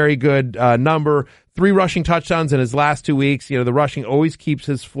is a very good number. 3 rushing touchdowns in his last 2 weeks. The rushing always keeps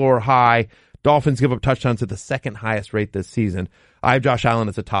his floor high. Dolphins give up touchdowns at the second highest rate this season. I have Josh Allen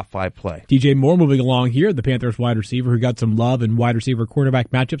as a top 5 play. DJ Moore moving along here, the Panthers wide receiver who got some love in wide receiver quarterback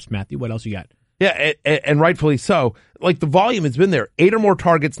matchups. Matthew, what else you got? Yeah, and rightfully so. The volume has been there. 8 or more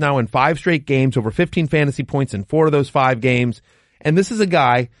targets now in 5 straight games, over 15 fantasy points in 4 of those 5 games. And this is a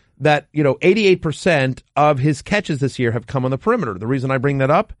guy that, 88% of his catches this year have come on the perimeter. The reason I bring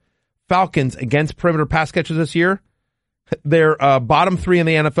that up, Falcons against perimeter pass catches this year, they're bottom 3 in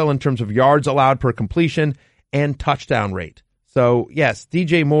the NFL in terms of yards allowed per completion and touchdown rate. So, yes,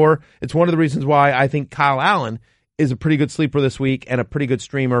 DJ Moore, it's one of the reasons why I think Kyle Allen is a pretty good sleeper this week and a pretty good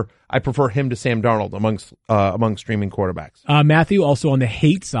streamer. I prefer him to Sam Darnold among streaming quarterbacks. Matthew, also on the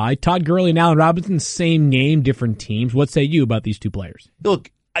hate side, Todd Gurley and Allen Robinson, same name, different teams. What say you about these 2 players?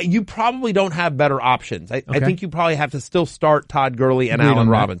 Look, you probably don't have better options. I think you probably have to still start Todd Gurley and Allen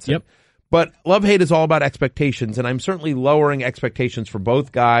Robinson. Yep. But love-hate is all about expectations, and I'm certainly lowering expectations for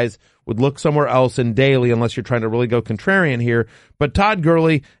both guys. Would look somewhere else in daily unless you're trying to really go contrarian here. But Todd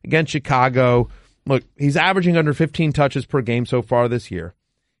Gurley against Chicago, look, he's averaging under 15 touches per game so far this year.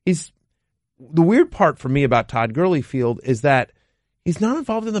 The weird part for me about Todd Gurley Field is that he's not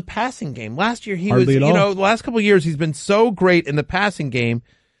involved in the passing game. Last year Hardly at all. the last couple of years he's been so great in the passing game,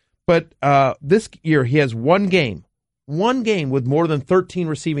 but this year he has one game with more than 13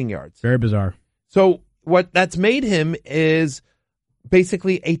 receiving yards. Very bizarre. So what that's made him is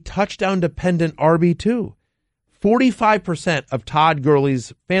basically a touchdown-dependent RB2. 45% of Todd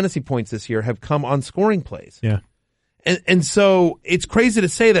Gurley's fantasy points this year have come on scoring plays. Yeah. And so it's crazy to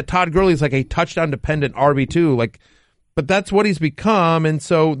say that Todd Gurley is like a touchdown-dependent RB2, but that's what he's become. And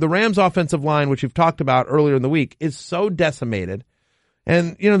so the Rams' offensive line, which we've talked about earlier in the week, is so decimated.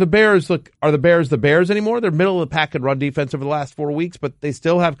 And, the Bears, are the Bears anymore? They're middle of the pack in run defense over the last 4 weeks, but they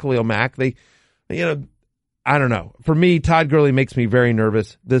still have Khalil Mack. I don't know. For me, Todd Gurley makes me very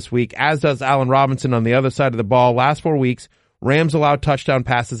nervous this week, as does Allen Robinson on the other side of the ball. Last 4 weeks, Rams allowed touchdown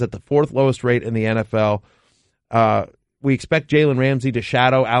passes at the 4th lowest rate in the NFL. We expect Jalen Ramsey to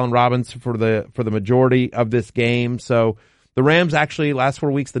shadow Allen Robinson for the majority of this game. So the Rams actually, last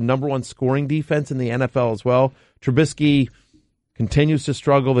 4 weeks, the number 1 scoring defense in the NFL as well. Trubisky continues to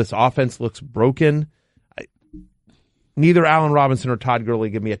struggle. This offense looks broken. Neither Allen Robinson or Todd Gurley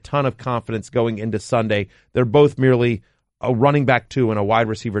give me a ton of confidence going into Sunday. They're both merely a running back 2 and a wide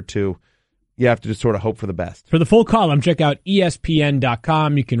receiver 2. You have to just sort of hope for the best. For the full column, check out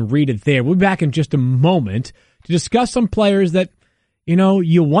ESPN.com. You can read it there. We'll be back in just a moment to discuss some players that,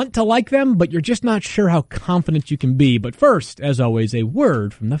 you want to like them, but you're just not sure how confident you can be. But first, as always, a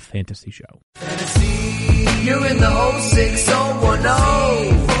word from the Fantasy Show. Fantasy, you're in the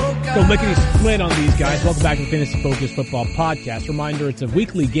 06010. So lickety split on these guys. Welcome back to the Fantasy Focus Football Podcast. Reminder, it's a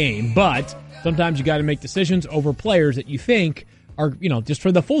weekly game, but sometimes you got to make decisions over players that you think are, just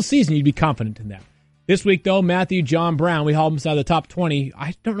for the full season, you'd be confident in them. This week, though, Matthew John Brown, we hauled him inside the top 20.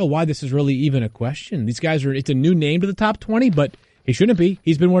 I don't know why this is really even a question. These guys it's a new name to the top 20, but he shouldn't be.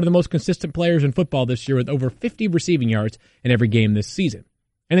 He's been one of the most consistent players in football this year with over 50 receiving yards in every game this season.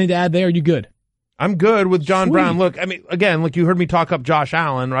 Anything to add there? Are you good? I'm good with John Sweet. Brown. Look, again, you heard me talk up Josh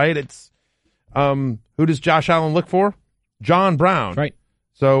Allen, right? It's who does Josh Allen look for? John Brown. That's right.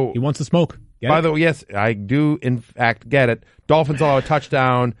 So He wants to smoke. by the way, yes, I do in fact get it. Dolphins allow a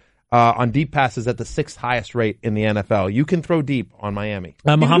touchdown on deep passes at the 6th highest rate in the NFL. You can throw deep on Miami.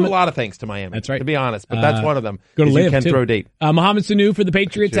 You can do a lot of things to Miami. That's right. To be honest, but that's one of them. Go to is Live, you can too. throw deep. Mohamed Sanu for the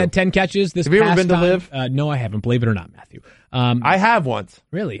Patriots had 10 catches this Have you ever past been to time. Live? No, I haven't. Believe it or not, Matthew. I have once.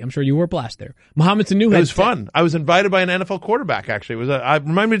 Really? I'm sure you were a blast there. Mohamed Sanu It had was fun. I was invited by an NFL quarterback, actually. It was I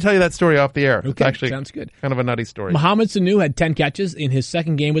remind me to tell you that story off the air. It's Okay, actually sounds good. Kind of a nutty story. Mohamed Sanu had 10 catches in his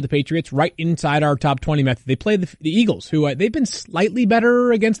second game with the Patriots, right inside our top 20 method. They played the Eagles, who they've been slightly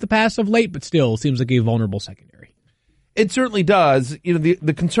better against the pass of late, but still seems like a vulnerable secondary. It certainly does.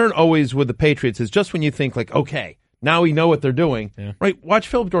 The concern always with the Patriots is just when you think okay, now we know what they're doing, right? Watch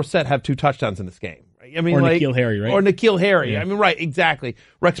Philip Dorsett have 2 touchdowns in this game. Right? Or N'Keal Harry, right? Or N'Keal Harry. Yeah. Right, exactly.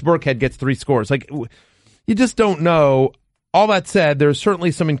 Rex Burkhead gets 3 scores. You just don't know. All that said, there's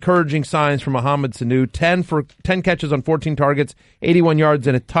certainly some encouraging signs from Mohamed Sanu. 10 catches on 14 targets, 81 yards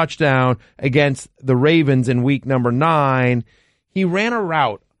and a touchdown against the Ravens in week number 9. He ran a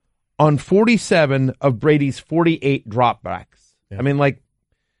route on 47 of Brady's 48 dropbacks. Yeah.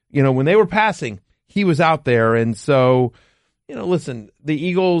 When they were passing, he was out there. And so, listen, the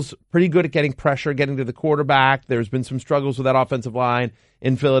Eagles pretty good at getting pressure, getting to the quarterback. There's been some struggles with that offensive line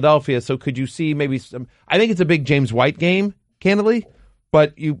in Philadelphia. So could you see maybe some, I think it's a big James White game, candidly,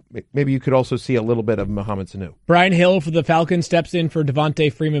 but maybe you could also see a little bit of Mohamed Sanu. Brian Hill for the Falcons steps in for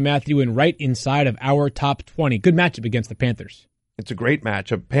Devontae Freeman, Matthew, and right inside of our top 20. Good matchup against the Panthers. It's a great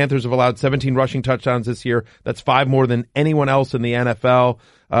matchup. Panthers have allowed 17 rushing touchdowns this year. That's 5 more than anyone else in the NFL.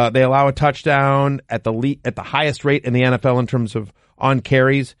 They allow a touchdown at the highest rate in the NFL in terms of on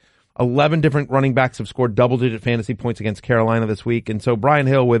carries. 11 different running backs have scored double-digit fantasy points against Carolina this week. And so Brian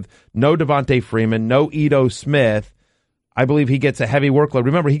Hill with no Devontae Freeman, no Ito Smith, I believe he gets a heavy workload.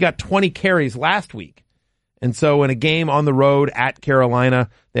 Remember, he got 20 carries last week. And so in a game on the road at Carolina,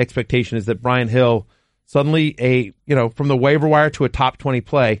 the expectation is that Brian Hill suddenly from the waiver wire to a top 20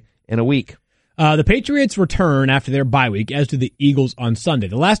 play in a week. The Patriots return after their bye week, as do the Eagles on Sunday.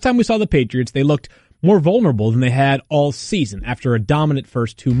 The last time we saw the Patriots, they looked more vulnerable than they had all season after a dominant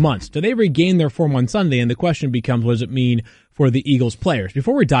first 2 months. Do they regain their form on Sunday? And the question becomes, what does it mean for the Eagles players?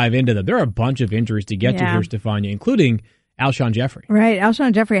 Before we dive into them, there are a bunch of injuries to get to here, Stefania, including Alshon Jeffrey. Right.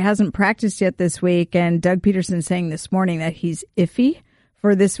 Alshon Jeffrey hasn't practiced yet this week, and Doug Peterson saying this morning that he's iffy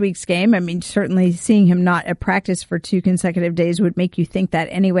for this week's game. Certainly seeing him not at practice for 2 consecutive days would make you think that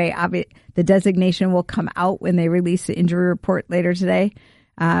anyway. The designation will come out when they release the injury report later today.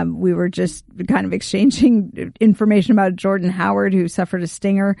 We were just kind of exchanging information about Jordan Howard, who suffered a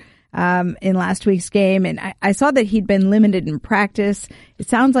stinger in last week's game. And I saw that he'd been limited in practice. It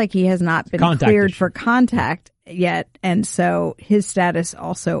sounds like he has not been cleared for contact yet, and so his status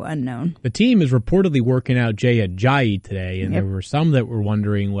also unknown. The team is reportedly working out Jay Ajayi today, and there were some that were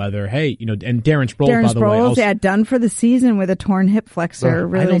wondering whether, hey, and Darren Sproles, by the way. Also, done for the season with a torn hip flexor,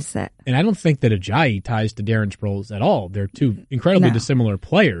 really set. And I don't think that Ajayi ties to Darren Sproles at all. They're two incredibly dissimilar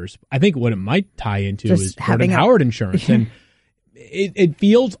players. I think what it might tie into is Jordan Howard insurance. And it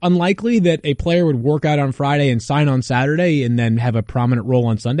feels unlikely that a player would work out on Friday and sign on Saturday and then have a prominent role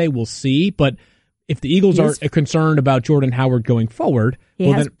on Sunday. We'll see, but if the Eagles are concerned about Jordan Howard going forward,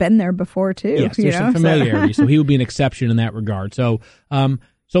 he has been there before too. Yes, there's some familiarity, so he would be an exception in that regard. So,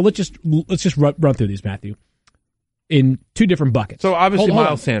 let's just run through these, Matthew, in two different buckets. So obviously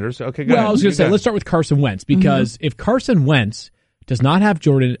Miles Sanders. Okay, go ahead. I was going to say let's start with Carson Wentz because if Carson Wentz does not have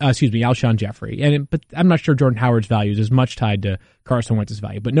Alshon Jeffrey, but I'm not sure Jordan Howard's value is as much tied to Carson Wentz's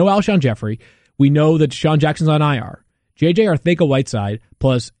value, but no Alshon Jeffrey. We know that Deshaun Jackson's on IR. J.J. Arthur-Whiteside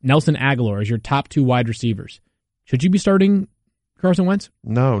plus Nelson Aguilar as your top two wide receivers. Should you be starting Carson Wentz?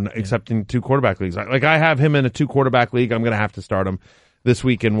 No, except in 2 quarterback leagues. Like I have him in a 2 quarterback league. I'm going to have to start him this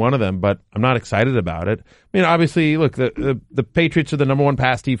week in one of them, but I'm not excited about it. I mean, obviously, look, the Patriots are the number 1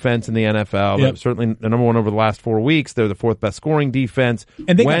 pass defense in the NFL. Yep. They're certainly the number 1 over the last 4 weeks. They're the 4th best scoring defense.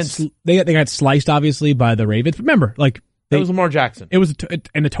 And they got sliced, obviously, by the Ravens. Remember, that was Lamar Jackson. It was a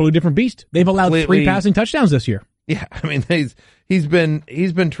totally different beast. They've allowed 3 passing touchdowns this year. Yeah, I mean he's been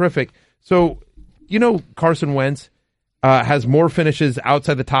terrific. So Carson Wentz has more finishes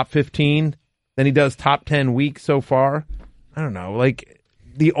outside the top 15 than he does top 10 weeks so far. I don't know,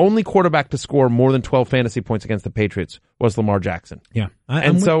 the only quarterback to score more than 12 fantasy points against the Patriots was Lamar Jackson. Yeah,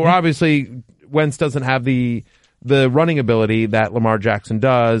 obviously Wentz doesn't have the running ability that Lamar Jackson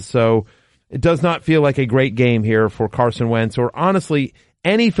does. So it does not feel like a great game here for Carson Wentz or honestly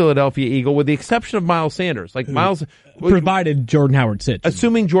any Philadelphia Eagle, with the exception of Miles Sanders. Miles, provided Jordan Howard sits.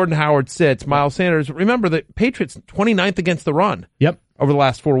 Assuming Jordan Howard sits, Miles Sanders, remember the Patriots 29th against the run. Yep. Over the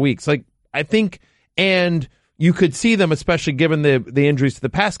last 4 weeks. I think, and you could see them, especially given the injuries to the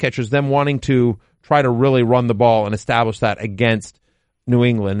pass catchers, them wanting to try to really run the ball and establish that against New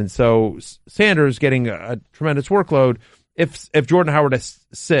England. And so Sanders getting a tremendous workload. If Jordan Howard has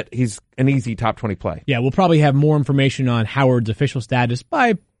sit, he's an easy top 20 play. Yeah, we'll probably have more information on Howard's official status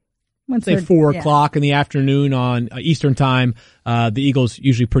by, let's say, 4 o'clock in the afternoon on Eastern time. The Eagles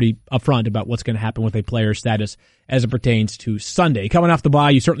usually pretty upfront about what's going to happen with a player's status as it pertains to Sunday. Coming off the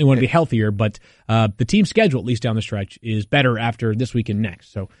bye, you certainly want to be healthier, but the team schedule, at least down the stretch, is better after this week and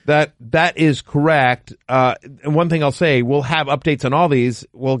next. So that is correct. And one thing I'll say, we'll have updates on all these.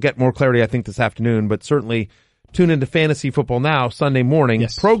 We'll get more clarity, I think, this afternoon, but certainly tune into Fantasy Football Now Sunday morning.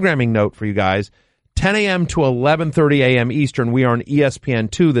 Yes. Programming note for you guys, 10 a.m. to 11:30 a.m. Eastern. We are on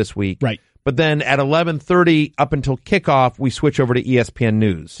ESPN2 this week. Right. But then at 11:30 up until kickoff, we switch over to ESPN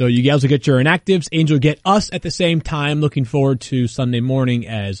News. So you guys will get your inactives. Angel will get us at the same time. Looking forward to Sunday morning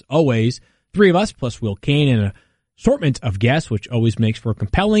as always. 3 of us plus Will Kane and an assortment of guests, which always makes for a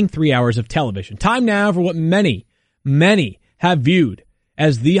compelling 3 hours of television. Time now for what many have viewed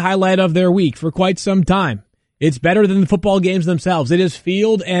as the highlight of their week for quite some time. It's better than the football games themselves. It is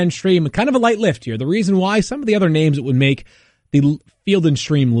Field and Stream. Kind of a light lift here. The reason why some of the other names that would make the Field and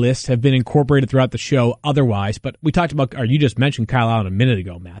Stream list have been incorporated throughout the show otherwise. But we talked about, or you just mentioned Kyle Allen a minute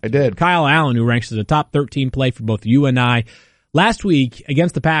ago, Matt. I did. Kyle Allen, who ranks as a top 13 play for both you and I. Last week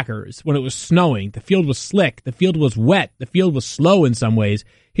against the Packers, when it was snowing, the field was slick, the field was wet, the field was slow in some ways.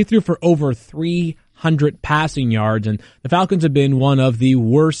 He threw for over 300 passing yards, and the Falcons have been one of the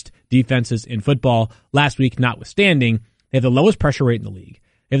worst defenses in football. Last week, notwithstanding, they have the lowest pressure rate in the league.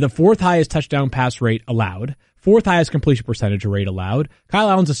 They have the 4th highest touchdown pass rate allowed, 4th highest completion percentage rate allowed. Kyle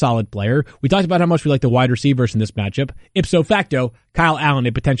Allen's a solid player. We talked about how much we like the wide receivers in this matchup. Ipso facto, Kyle Allen,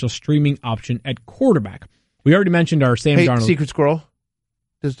 a potential streaming option at quarterback. We already mentioned our Sam Darnold. Secret Squirrel,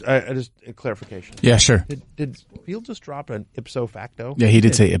 just a clarification. Yeah, sure. Did Field just drop an ipso facto? Yeah, he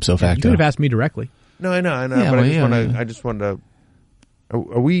did say ipso facto. You could have asked me directly. No, I know. Yeah, but well, I just wanted to.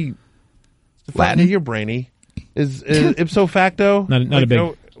 Are we? Latin? You're brainy. Is ipso facto? Not a big.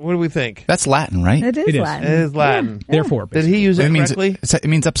 What do we think? That's Latin, right? It is Latin. It is Latin. Yeah. Therefore, did he use it correctly? It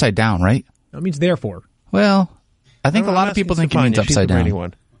means upside down, right? It means therefore. Well, I think a lot of people think it means upside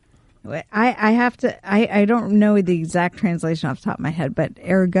down. I have to. I don't know the exact translation off the top of my head, but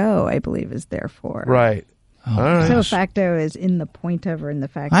ergo, I believe, is therefore. Right. Oh, all right. So facto is in the point of or in the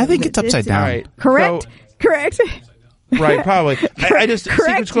facto. I think it's upside down. Right. Correct. So, correct. Right. Probably. I just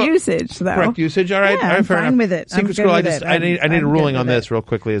correct usage though. Correct usage. All right. Yeah, all right. I'm fair fine enough. with it. Secret Squirrel. I need a ruling on this real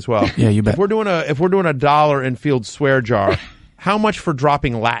quickly as well. Yeah, you bet. If we're doing a $1 in Field swear jar, how much for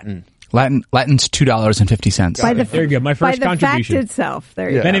dropping Latin? Latin's $2.50. There you go. My first by the contribution. fact itself. There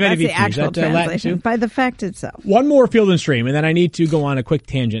you go. Bene That's Vici. the actual Is that, Latin translation. too? By the fact itself. One more Field and Stream, and then I need to go on a quick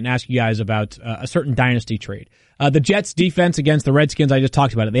tangent and ask you guys about a certain dynasty trade. The Jets' defense against the Redskins, I just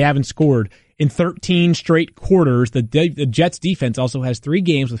talked about it. They haven't scored in 13 straight quarters. The Jets' defense also has 3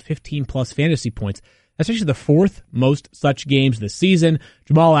 games with 15-plus fantasy points. That's actually the 4th most such games this season.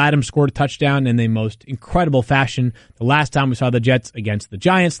 Jamal Adams scored a touchdown in the most incredible fashion the last time we saw the Jets against the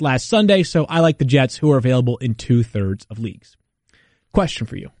Giants last Sunday, so I like the Jets, who are available in 2/3 of leagues. Question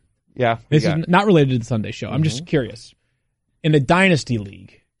for you. Yeah. This is not related to the Sunday show. I'm just curious. In a dynasty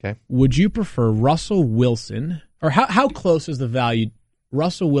league, would you prefer Russell Wilson, or how close is the value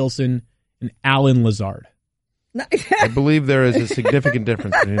Russell Wilson and Alan Lazard? I believe there is a significant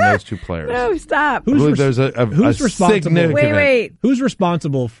difference between those two players. No, stop. I believe there's a responsible? significant. Wait. Who's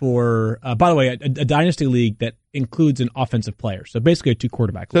responsible for, by the way, a dynasty league that includes an offensive player? So basically a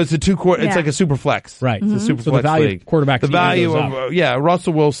 2-quarterback So league. it's it's like a super flex. Right. It's a super So the flex value league. of quarterback The value of,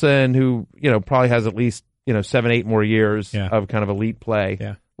 Russell Wilson, who, probably has at least, 7-8 more years of kind of elite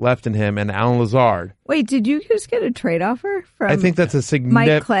play left in him, and Alan Lazard. Wait, did you just get a trade offer from I think that's a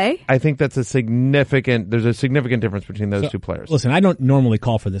Mike Clay? I think that's there's a significant difference between those two players. Listen, I don't normally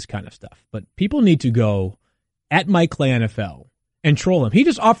call for this kind of stuff, but people need to go at Mike Clay NFL and troll him. He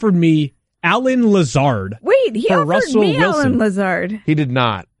just offered me Alan Lazard. Wait, he for offered Russell me Wilson. Alan Lazard. He did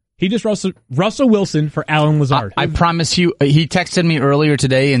not. He just Russell Wilson for Alan Lazard. I promise you, he texted me earlier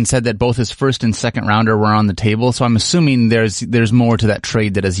today and said that both his first and second rounder were on the table. So I'm assuming there's more to that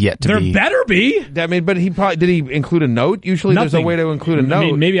trade that is yet to be. There better be. I mean, but did he include a note? Usually there's a way to include a note. I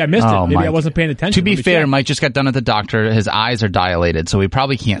mean, maybe I missed it. Maybe Mike. I wasn't paying attention. To be fair, Mike just got done at the doctor. His eyes are dilated, so he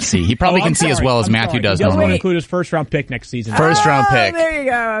probably can't see. He probably can see as well as Matthew does He doesn't want to normally. include his first-round pick next season. First round pick. There you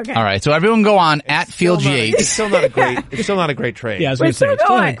go. Okay. All right, so everyone go on at Field It's Yates. still not a great trade. Yeah, I was We're going to say, still it's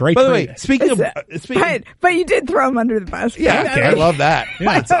still not a going. great By the trade. way, speaking of, But you did throw him under the bus. yeah, I love that.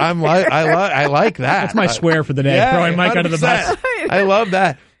 I like that. That's my swear for the day, throwing Mike under the bus. 100%. I love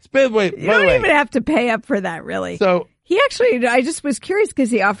that. You don't even have to pay up for that, really. So he actually, I just was curious because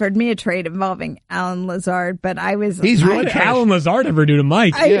he offered me a trade involving Alan Lazard, but I was. He's really What did trying. Alan Lazard ever do to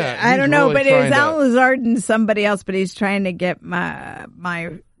Mike? I he's don't know, really but trying it's to- Alan Lazard and somebody else, but he's trying to get my.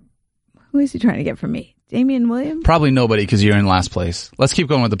 Who is he trying to get from me? Damian Williams? Probably nobody because you're in last place. Let's keep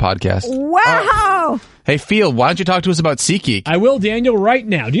going with the podcast. Wow! Hey, Field, why don't you talk to us about SeatGeek? I will, Daniel, right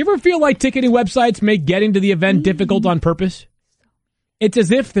now. Do you ever feel like ticketing websites make getting to the event difficult on purpose? It's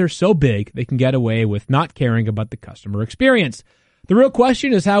as if they're so big they can get away with not caring about the customer experience. The real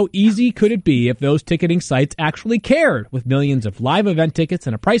question is, how easy could it be if those ticketing sites actually cared? With millions of live event tickets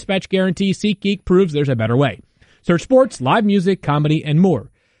and a price match guarantee, SeatGeek proves there's a better way. Search sports, live music, comedy, and more.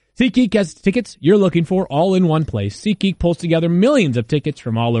 SeatGeek has tickets you're looking for all in one place. SeatGeek pulls together millions of tickets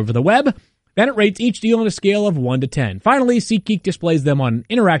from all over the web. Then it rates each deal on a scale of 1 to 10. Finally, SeatGeek displays them on an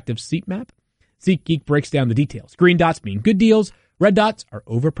interactive seat map. SeatGeek breaks down the details. Green dots mean good deals. Red dots are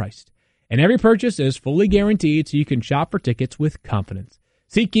overpriced. And every purchase is fully guaranteed so you can shop for tickets with confidence.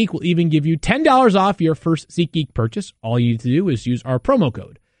 SeatGeek will even give you $10 off your first SeatGeek purchase. All you need to do is use our promo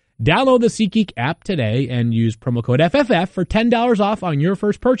code. Download the SeatGeek app today and use promo code FFF for $10 off on your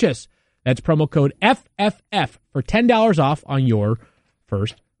first purchase. That's promo code FFF for $10 off on your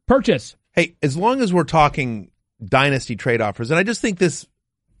first purchase. Hey, as long as we're talking dynasty trade offers, and I just think this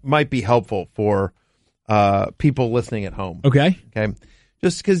might be helpful for people listening at home. Okay. Okay.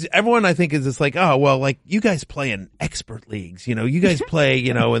 Just because everyone, I think, is just like, oh, well, like, you guys play in expert leagues, you guys play,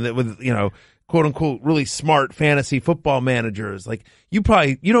 and with, quote unquote, really smart fantasy football managers. Like, you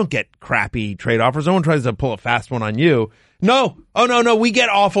don't get crappy trade offers. No one tries to pull a fast one on you. No. Oh, no. We get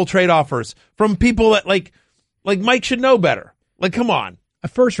awful trade offers from people that like Mike should know better. Like, come on. A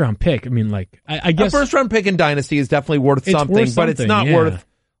first round pick. I mean, I guess A first round pick in Dynasty is definitely worth It's something, worth but it's something, not yeah. worth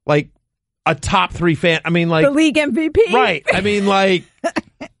like a top 3 fan. I mean, like, The league MVP? right. I mean, like,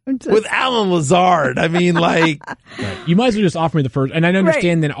 with Alan Lazard. I mean, like, you might as well just offer me the first. And I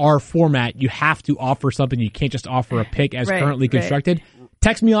understand in our format, you have to offer something. You can't just offer a pick as currently constructed.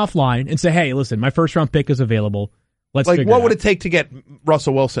 Text me offline and say, hey, listen, my first round pick is available. Let's like, figure what it would out. it take to get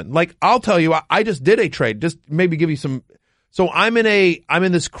Russell Wilson? Like, I'll tell you, I just did a trade. Just maybe give you some. So I'm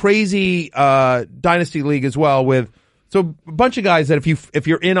in this crazy dynasty league as well with so a bunch of guys that if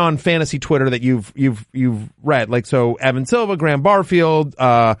you're in on fantasy Twitter that you've read, like, so Evan Silva, Graham Barfield,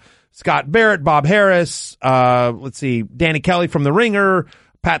 Scott Barrett, Bob Harris, let's see, Danny Kelly from The Ringer,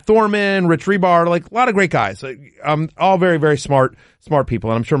 Pat Thorman, Rich Rebar, like a lot of great guys. All very, very smart people,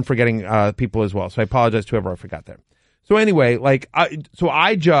 and I'm sure I'm forgetting people as well. So I apologize to whoever I forgot there. So anyway, like,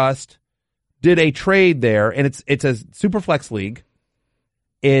 I just did a trade there, and it's a super flex league.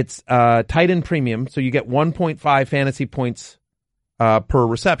 It's tight end premium, so you get 1.5 fantasy points per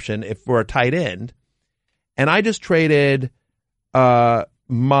reception if we're a tight end. And I just traded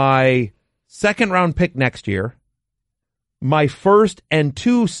my second round pick next year, my first and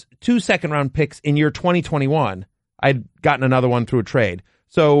two second round picks in year 2021. I'd gotten another one through a trade.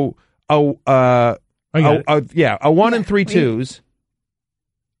 So a 1 and 3 twos.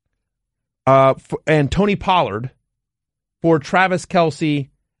 And Tony Pollard for Travis Kelce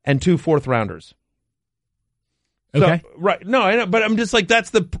and 2 4th rounders. Okay. So, right. No, I know, but I'm just like, that's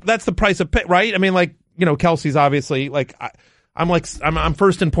the price of pick, right? I mean, like, Kelce's obviously like, I'm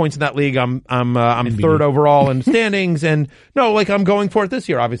first in points in that league. I'm third overall in standings, and no, like I'm going for it this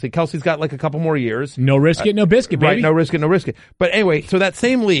year. Obviously, Kelce's got like a couple more years. No risk it, no biscuit, baby. Right? No risk it, no risk it. But anyway, so that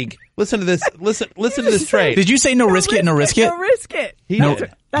same league. Listen to this. Listen to this trade. Did you say no risk it, no risk it? No risk it.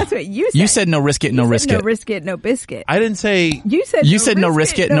 That's what you said. You said no risk it, no risk it. No risk it, no biscuit. I didn't say. You said no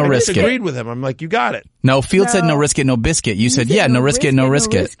risk it, no risk it. I agreed with him. I'm like, you got it. No, Field said no risk it, no biscuit. You said yeah, no risk it, no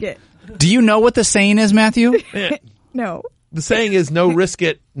risk it. it. Do you know what the saying is, Matthew? No. The saying is no risk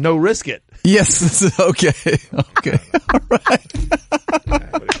it, no risk it. Yes. Okay. Okay. All right.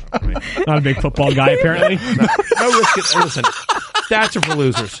 Not a big football guy, apparently. No risk it. Listen, stats are for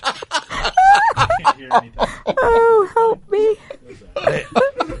losers. Oh, help me.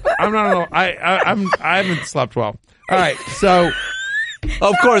 I haven't slept well. All right, so.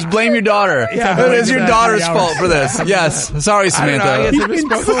 Of course, blame your daughter. Yeah, it is your daughter's fault for this. Yes. Sorry, Samantha. He's been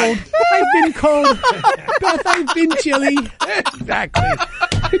cold. I've been cold. Beth, I've been chilly. Exactly.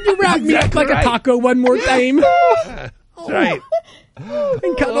 Could you wrap me up like a taco one more time? That's right.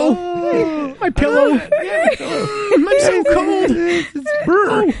 And cuddle my pillow. I'm so cold. It's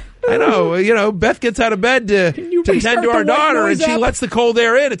burr. I know. Beth gets out of bed to tend to our daughter, and she lets the cold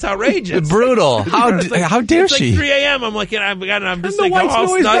air in. It's outrageous. Brutal. How dare it's she? It's like 3 a.m. I'm like, I'm just and like, the white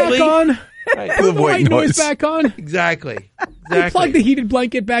noise back on. Right. The white noise back on. Exactly. Plug the heated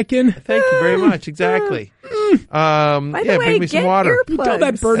blanket back in. Thank you very much. Exactly. By the way, bring me some water. Earplugs. Tell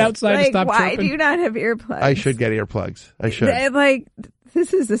that bird outside to stop why chirping. do you not have earplugs? I should get earplugs. I should.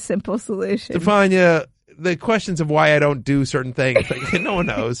 This is a simple solution. Stefania, the questions of why I don't do certain things, no one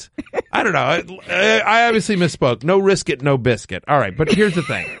knows. I don't know. I obviously misspoke. No risk it, no biscuit. All right, but here's the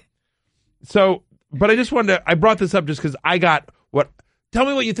thing. So, but I just wanted to, I brought this up just because I got tell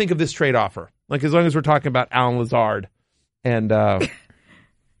me what you think of this trade offer. Like, as long as we're talking about Alan Lazard and,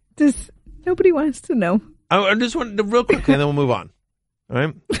 nobody wants to know. I just wanted to real quickly and then we'll move on. All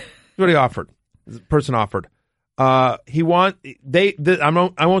right. Here's what he offered. This person offered. I won't say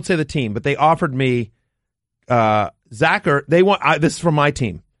the team, but they offered me, Zach Ertz. This is from my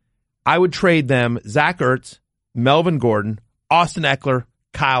team. I would trade them Zach Ertz, Melvin Gordon, Austin Eckler,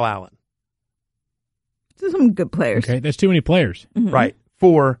 Kyle Allen. Those are some good players. Okay, that's too many players. Mm-hmm. Right.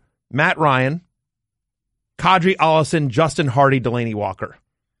 For Matt Ryan, Kadri Allison, Justin Hardy, Delaney Walker.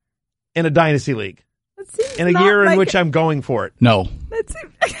 In a dynasty league. In a year in which I'm going for it. No.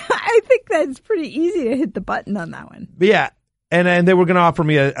 I think that's pretty easy to hit the button on that one. But yeah. And they were going to offer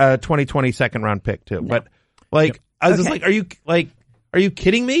me a 2020 second round pick too. No. But I was just like, are you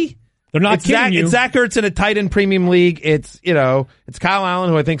kidding me? They're not kidding you. It's Zach Ertz in a tight end premium league. It's Kyle Allen,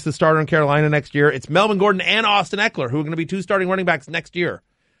 who I think is the starter in Carolina next year. It's Melvin Gordon and Austin Eckler, who are going to be 2 starting running backs next year.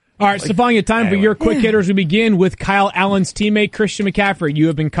 All right, Stefania, time for your quick hitters. We begin with Kyle Allen's teammate, Christian McCaffrey. You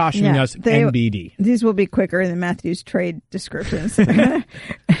have been cautioning us, NBD. These will be quicker than Matthew's trade descriptions.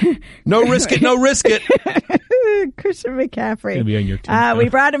 No risk it, no risk it. Christian McCaffrey. Gonna be on your team. We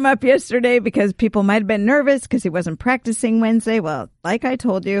brought him up yesterday because people might have been nervous because he wasn't practicing Wednesday. Well, like I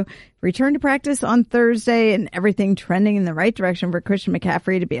told you, returned to practice on Thursday and everything trending in the right direction for Christian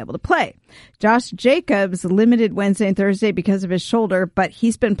McCaffrey to be able to play. Josh Jacobs limited Wednesday and Thursday because of his shoulder, but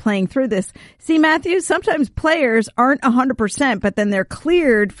he's been playing through this. See, Matthew, sometimes players aren't 100%, but then they're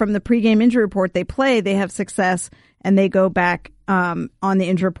cleared from the pregame injury report. They play, they have success, and they go back on the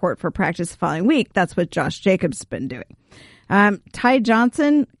injury report for practice the following week. That's what Josh Jacobs has been doing. Ty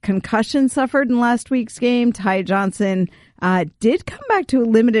Johnson, concussion suffered in last week's game. Ty Johnson did come back to a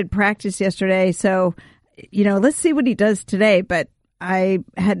limited practice yesterday. So, let's see what he does today. But I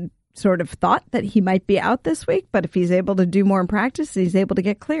had sort of thought that he might be out this week. But if he's able to do more in practice, he's able to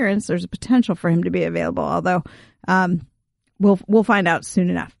get clearance, there's a potential for him to be available. Although, we'll find out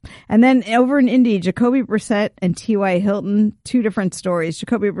soon enough. And then over in Indy, Jacoby Brissett and T.Y. Hilton, 2 different stories.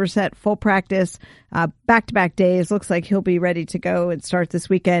 Jacoby Brissett, full practice, back-to-back days. Looks like he'll be ready to go and start this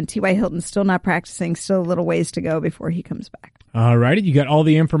weekend. T.Y. Hilton still not practicing, still a little ways to go before he comes back. All righty, you got all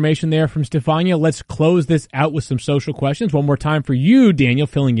the information there from Stefania. Let's close this out with some social questions. One more time for you, Daniel,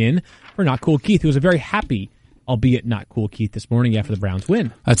 filling in for Not Cool Keith, who was a very happy, albeit not cool Keith, this morning after the Browns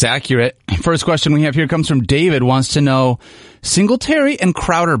win. That's accurate. First question we have here comes from David, wants to know, Singletary and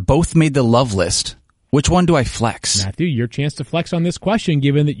Crowder both made the love list. Which one do I flex? Matthew, your chance to flex on this question,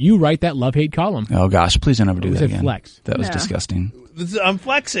 given that you write that love-hate column. Oh, gosh, please don't ever do Who that said again. flex? That was No. disgusting. I'm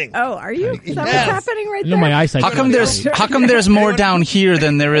flexing. Oh, are you? Is that Yes. what's happening right I know there? my eyesight. How come there's more down here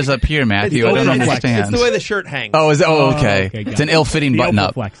than there is up here, Matthew? I don't overflex. understand. It's the way the shirt hangs. Okay. okay, got It's an it. ill-fitting The button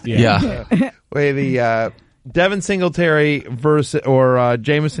up. overflex, yeah. Wait, the Devin Singletary versus or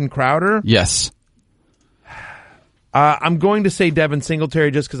Jamison Crowder. Yes. I'm going to say Devin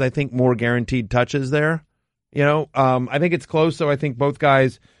Singletary just because I think more guaranteed touches there. You know, I think it's close, so I think both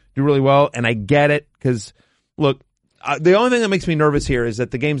guys do really well, and I get it because, look, the only thing that makes me nervous here is that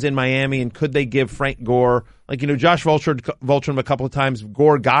the game's in Miami, and could they give Frank Gore, Josh vultured him a couple of times.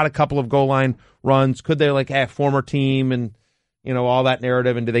 Gore got a couple of goal line runs. Could they, former team and, all that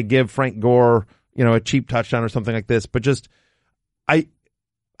narrative, and do they give Frank Gore, a cheap touchdown or something like this? But just,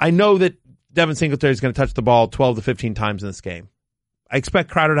 I know that Devin Singletary is going to touch the ball 12 to 15 times in this game. I expect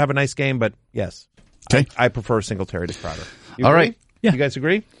Crowder to have a nice game, but yes. Okay. I prefer Singletary to Crowder. You All agree? right. Yeah. You guys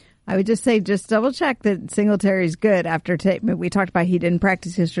agree? I would just say, just double check that Singletary's good after we talked about he didn't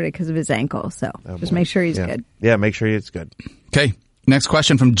practice yesterday because of his ankle. So just make sure he's good. Yeah, make sure it's good. Okay. Next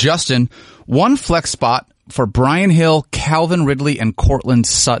question from Justin. One flex spot for Brian Hill, Calvin Ridley, and Cortland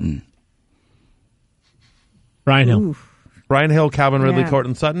Sutton. Brian Hill. Ooh, Brian Hill, Calvin Ridley, Yeah.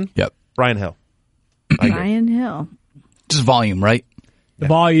 Cortland Sutton? Yep. Brian Hill. I agree. Brian Hill. Just volume, right? The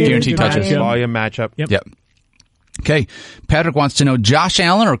volume. Guaranteed good touches. matchup. Volume matchup. Yep. Yep. Okay. Patrick wants to know Josh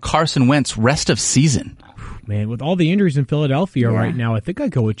Allen or Carson Wentz rest of season. Man, with all the injuries in Philadelphia right now, I think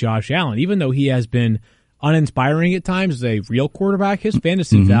I'd go with Josh Allen. Even though he has been uninspiring at times as a real quarterback, his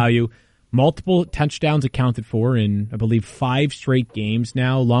fantasy value, multiple touchdowns accounted for in, I believe, 5 straight games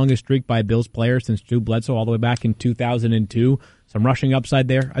now. Longest streak by a Bills player since Drew Bledsoe all the way back in 2002. Some rushing upside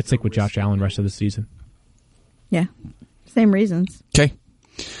there. I'd stick with Josh Allen rest of the season. Yeah. Same reasons. Okay.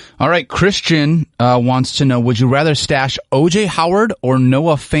 All right. Christian wants to know, would you rather stash O.J. Howard or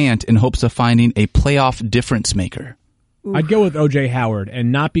Noah Fant in hopes of finding a playoff difference maker? I'd go with O.J. Howard,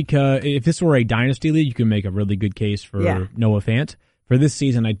 and not because if this were a dynasty league, you can make a really good case for Noah Fant. For this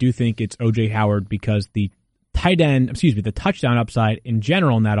season, I do think it's O.J. Howard because the the touchdown upside in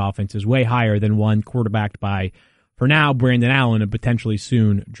general in that offense is way higher than one quarterbacked by, for now, Brandon Allen and potentially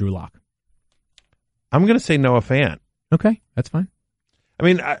soon Drew Lock. I'm going to say Noah Fant. Okay, that's fine. I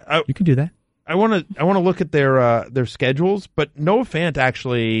mean, You can do that. I want to look at their schedules, but Noah Fant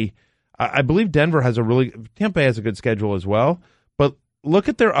actually, I believe Tampa has a good schedule as well. But look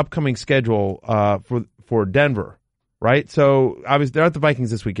at their upcoming schedule for Denver, right? So obviously they're at the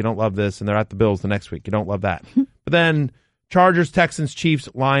Vikings this week. You don't love this, and they're at the Bills the next week. You don't love that. But then Chargers, Texans, Chiefs,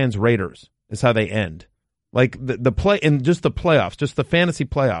 Lions, Raiders is how they end. Like the play in just the playoffs, just the fantasy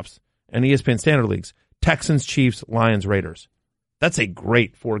playoffs and ESPN standard leagues. Texans, Chiefs, Lions, Raiders. That's a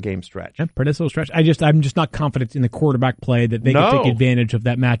great 4-game stretch. Yeah, pretty slow stretch. I'm just not confident in the quarterback play that they can take advantage of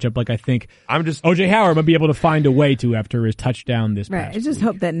that matchup. Like I think O.J. Howard might be able to find a way to after his touchdown this Right. past I just week.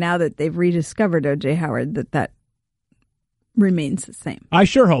 hope that now that they've rediscovered O.J. Howard, that remains the same. I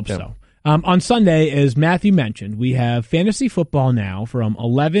sure hope so. On Sunday, as Matthew mentioned, we have fantasy football now from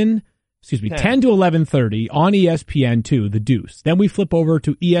 10 to 11:30 on ESPN2, The Deuce. Then we flip over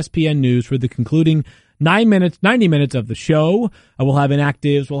to ESPN News for the concluding 90 minutes of the show. We'll have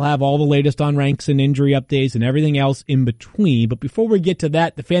inactives. We'll have all the latest on ranks and injury updates and everything else in between. But before we get to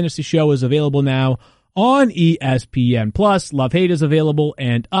that, the fantasy show is available now on ESPN Plus. Love Hate is available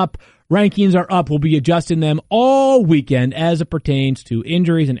and up. Rankings are up. We'll be adjusting them all weekend as it pertains to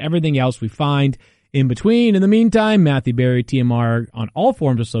injuries and everything else we find in between. In the meantime, Matthew Berry, TMR on all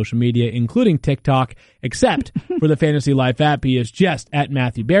forms of social media, including TikTok, except for the Fantasy Life app. He is just at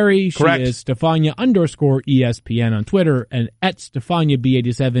Matthew Berry. Correct. She is Stefania_ESPN on Twitter and at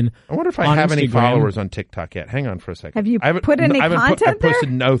StefaniaB87. I wonder if I on have any Instagram. followers on TikTok yet. Hang on for a second. Have you I haven't- put any I haven't content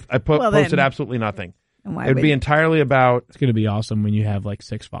there? Posted absolutely nothing. And why It would be entirely about. It's going to be awesome when you have like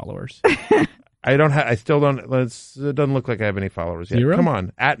 6 followers. I still don't. It doesn't look like I have any followers yet. 0? Come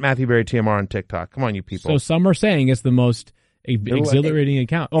on, at Matthew Berry TMR on TikTok. Come on, you people. So some are saying it's the most exhilarating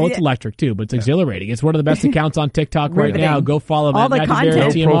account. Oh, it's electric too, but it's exhilarating. It's one of the best accounts on TikTok right Riveting. now. Go follow All Matthew the Berry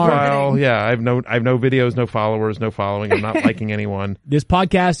content. no TMR. profile. Yeah, I have no videos, no followers, no following. I'm not liking anyone. This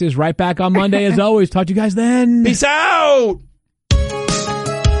podcast is right back on Monday as always. Talk to you guys then. Peace out.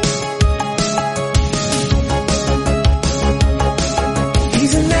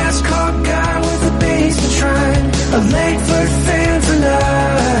 He's a NASCAR guy with a bass and trying, a A Langford fan for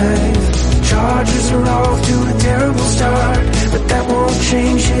life. Chargers are off to a terrible start, but that won't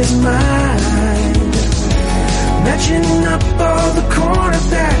change his mind. Matching up all the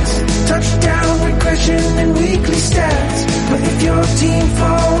cornerbacks, touchdown regression and weekly stats. But if your team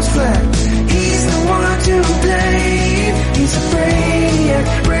falls flat, he's the one to blame. He's a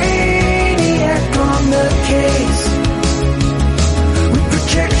brainiac on the case, with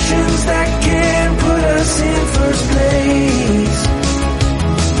projections that can put us in first place.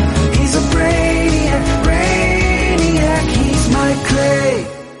 He's a brainiac, he's Mike Clay.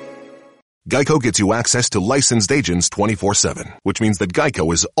 Geico gets you access to licensed agents 24/7, which means that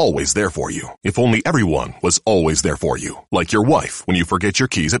Geico is always there for you. If only everyone was always there for you, like your wife when you forget your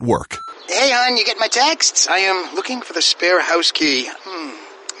keys at work. Hey, hon, you get my texts? I am looking for the spare house key.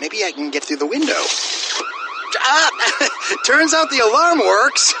 Maybe I can get through the window. Turns out the alarm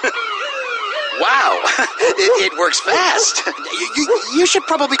works. Wow, it works fast. You should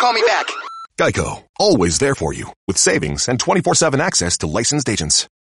probably call me back. Geico, always there for you, with savings and 24/7 access to licensed agents.